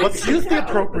the baby. Let's use the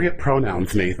appropriate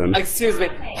pronouns, Nathan. Excuse me,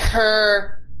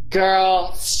 her.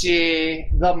 Girl, she,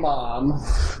 the mom.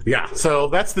 Yeah, so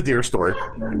that's the deer story.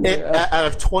 Out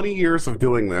of 20 years of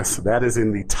doing this, that is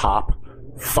in the top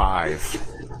five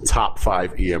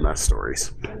EMS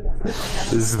stories.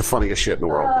 This is the funniest shit in the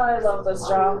world. Oh, I love this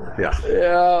job. Yeah.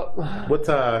 Yeah. What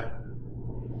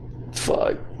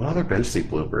other bench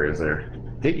seat blooper is there?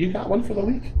 Hey, you got one for the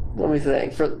week? Let me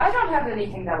think. I don't have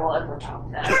anything that will ever top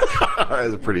that. That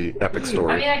is a pretty epic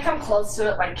story. I mean, I come close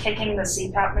to it by kicking the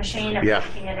CPAP machine and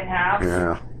breaking it in half.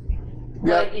 Yeah.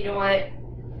 But you know what?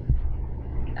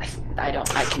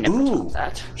 I can never top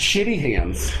that. Shitty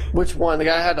hands. Which one? The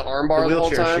guy who had the armbar the whole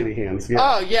wheelchair time? Shitty hands, yeah.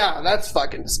 Oh, yeah, that's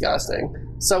fucking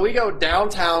disgusting. So we go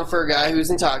downtown for a guy who's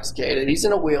intoxicated. He's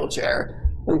in a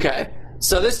wheelchair. Okay.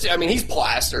 So this, I mean, he's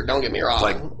plastered, don't get me wrong.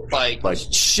 Like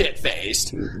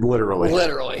shit-faced.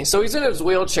 Literally. So he's in his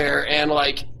wheelchair, and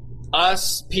like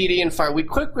us, PD, and fire, we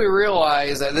quickly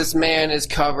realize that this man is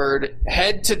covered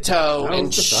head to toe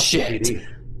in shit.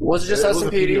 Was it just It us was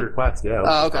and a PD PD? request, yeah. It was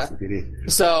Oh, just okay. us and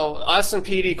PD. So us and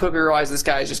PD quickly realized this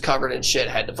guy is just covered in shit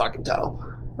head to fucking toe.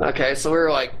 Okay, so we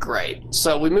were like, great.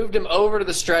 So we moved him over to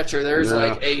the stretcher. There's Yeah.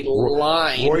 like a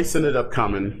line. Royce ended up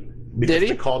coming because Did he?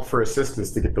 they called for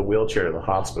assistance to get the wheelchair to the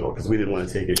hospital because we didn't want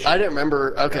to take it. I didn't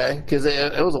remember. Okay, because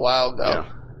it was a while ago. Yeah.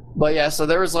 But yeah, so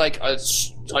there was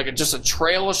just a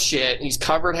trail of shit. He's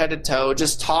covered head to toe,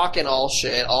 just talking all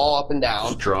shit, all up and down.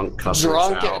 Just drunk, cussing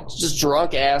us out. Just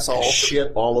drunk asshole.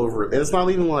 Shit all over. And it's not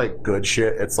even like good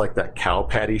shit. It's like that cow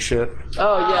patty shit.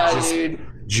 Oh yeah, Just- dude.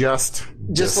 Just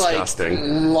disgusting.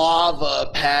 Like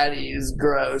lava patties,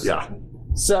 gross. Yeah.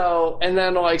 So, and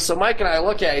then so Mike and I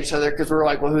look at each other because we're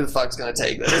like, well, who the fuck's gonna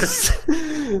take this?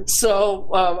 So,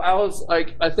 I was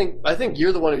like, I think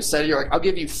you're the one who said it. You're like, I'll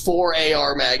give you 4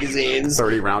 AR magazines,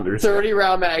 30 rounders. 30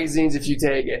 round magazines if you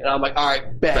take it. And I'm like, all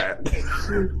right, bet.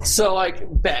 So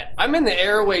bet. I'm in the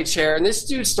airway chair and this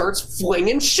dude starts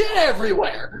flinging shit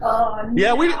everywhere.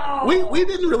 Yeah, we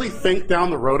didn't really think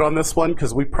down the road on this one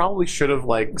because we probably should have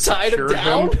Tied him secured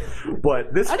down?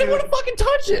 But this I didn't dude, want to fucking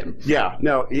touch him, yeah,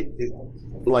 no,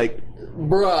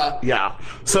 bruh. yeah.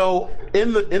 So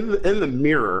in the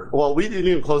mirror, well, we didn't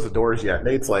even close the doors yet.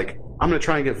 Nate's like, I'm gonna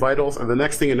try and get vitals, and the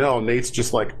next thing you know, Nate's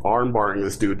just arm barring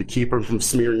this dude to keep him from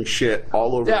smearing shit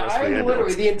all over Yeah, the rest of the I'm ambulance.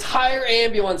 literally the entire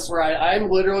ambulance ride. I'm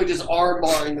literally just arm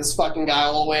barring this fucking guy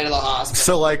all the way to the hospital.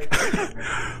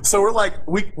 So we're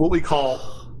what we call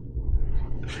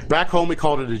back home we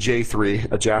called it a J3,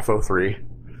 a JAFO 3,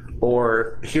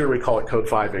 or here we call it code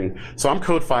 5ing. So I'm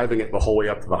code 5ing it the whole way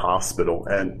up to the hospital,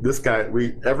 and this guy,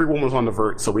 everyone was on the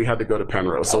vert, so we had to go to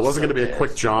Penrose. So it wasn't going to be a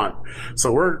quick jaunt.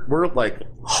 So we're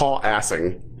haul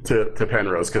assing to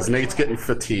Penrose because Nate's getting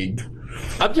fatigued.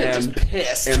 I'm getting just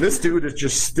pissed. And this dude is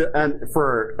just and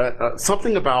for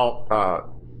something about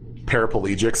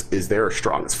paraplegics is they're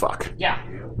strong as fuck. Yeah.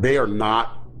 They are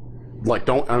not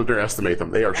don't underestimate them.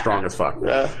 They are strong as fuck.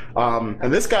 Yeah.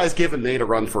 And this guy's giving Nate a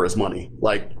run for his money.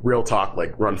 Real talk,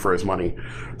 run for his money.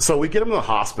 So we get him to the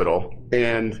hospital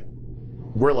and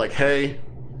we're like, hey,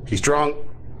 he's drunk,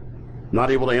 not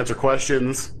able to answer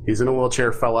questions, he's in a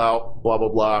wheelchair, fell out, blah blah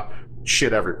blah.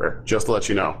 Shit everywhere, just to let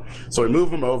you know. So we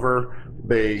move him over,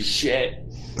 they Shit.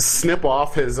 snip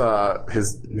off his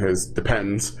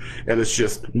depends, and it's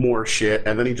just more shit,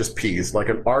 and then he just pees like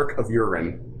an arc of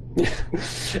urine.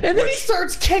 And then he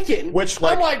starts kicking.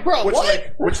 I'm like, bro,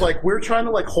 what? We're trying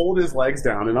to hold his legs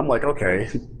down, and I'm like, okay,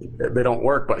 they don't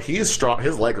work, but he's strong.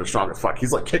 His legs are strong as fuck.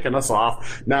 He's kicking us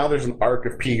off. Now there's an arc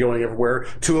of pee going everywhere.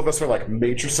 2 of us are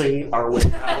matrixing our way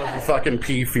out of the fucking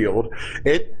pee field.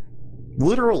 It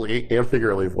literally and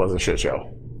figuratively was a shit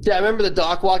show. Yeah, I remember the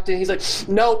doc walked in. He's like,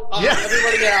 nope,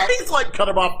 everybody get out. He's cut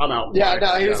him off. I'm out. Yeah,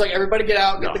 no, he was like, everybody get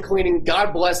out, get No. the cleaning.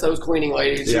 God bless those cleaning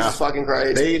ladies. Yeah. Jesus fucking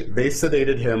Christ. They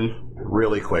sedated him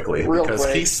really quickly because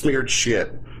quick. he smeared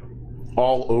shit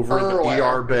all over the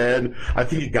Everywhere. ER bed. I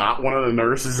think he got one of the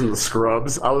nurses in the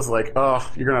scrubs. I was like, oh,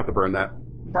 you're gonna have to burn that.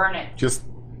 Burn it. Just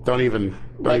don't even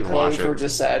My wash clothes were it.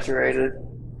 just saturated.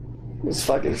 It's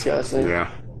fucking disgusting. Yeah,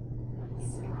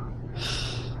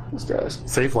 It's gross.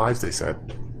 save lives, they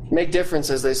said. Make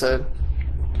differences, they said.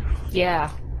 Yeah.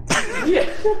 Yeah.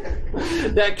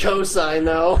 That cosign,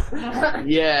 though.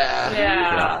 Yeah.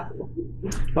 Yeah.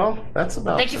 Well, that's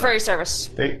about. Thank you for your service.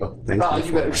 Thank Oh, you.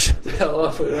 you better shut the hell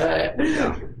up with that.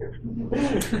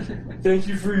 Thank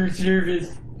you for your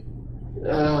service.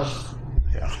 Ugh.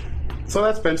 Yeah. So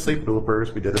that's bench sleep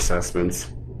bloopers. We did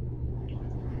assessments.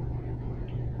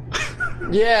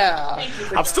 Yeah. Thank you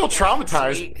for I'm still joining us this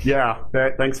traumatized. week. Yeah.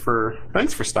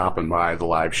 Thanks for stopping by the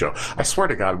live show. I swear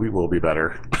to God, we will be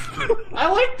better. I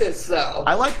like this, though.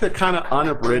 I like the kind of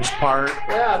unabridged part.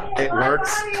 Yeah. It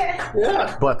works.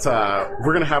 Yeah. But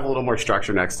we're gonna have a little more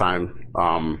structure next time.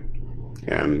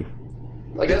 And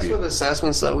I guess with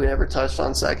assessments, though, we never touched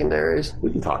on secondaries.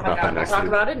 we can talk about God, that next Talk week.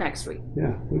 about it next week.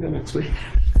 Yeah, we go next week.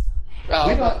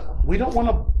 Oh, We don't want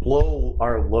to blow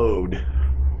our load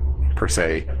per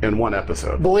se in one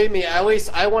episode. believe me, at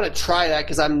least I want to try that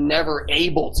because I'm never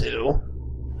able to.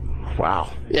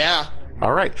 Wow. Yeah.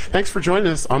 All right. Thanks for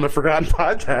joining us on the Forgotten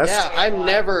Podcast. Yeah, I'm You're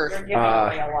never. giving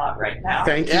away a lot right now.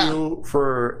 Thank Yeah. you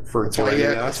for why joining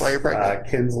you're- us, that's why you're pregnant.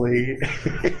 Kinsley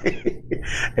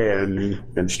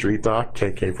and Street Doc,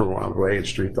 KK from Wild Way and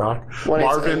Street Doc, 187.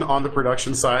 Marvin on the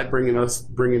production side, bringing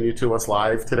you to us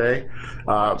live today.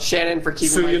 Shannon for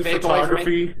keeping my vape away from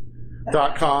me.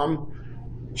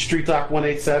 SuyanPhotography.com, Street Doc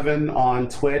 187 on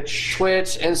Twitch.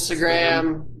 Twitch,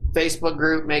 Instagram, Facebook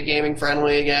group, make gaming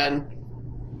friendly again.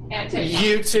 And TikTok.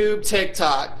 YouTube,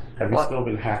 TikTok. Have you What? still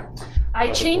been hacked?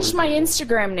 I changed my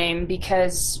Instagram name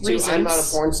because To I'm not a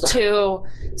porn reasons star.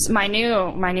 So my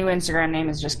new Instagram name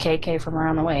is just KK from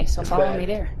around the way. So follow me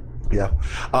there. Yeah.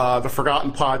 The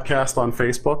Forgotten Podcast on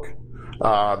Facebook.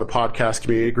 The podcast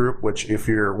community group, which if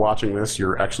you're watching this,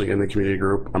 you're actually in the community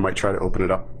group. I might try to open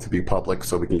it up to be public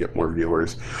so we can get more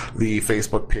viewers. The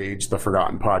Facebook page, The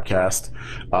Forgotten Podcast.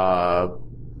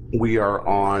 We are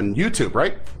on YouTube,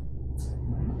 right?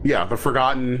 Yeah, The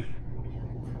Forgotten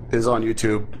is on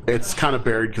YouTube. It's kind of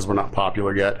buried because we're not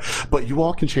popular yet, but you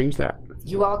all can change that.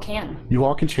 You all can. You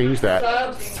all can change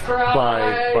that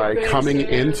Subscribe, by coming bitches.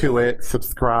 into it.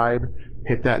 Subscribe,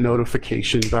 hit that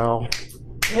notification bell.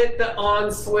 Hit the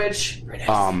on switch.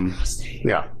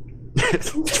 Yeah.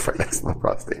 It's right next to the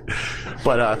prostate.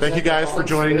 But thank you guys for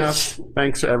joining us.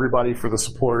 Thanks to everybody for the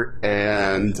support,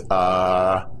 and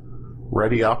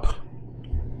ready up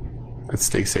and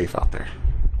stay safe out there.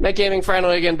 Make gaming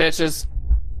friendly again, bitches.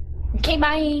 Okay,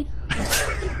 bye.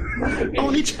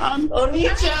 Oni-chan!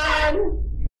 Oni-chan!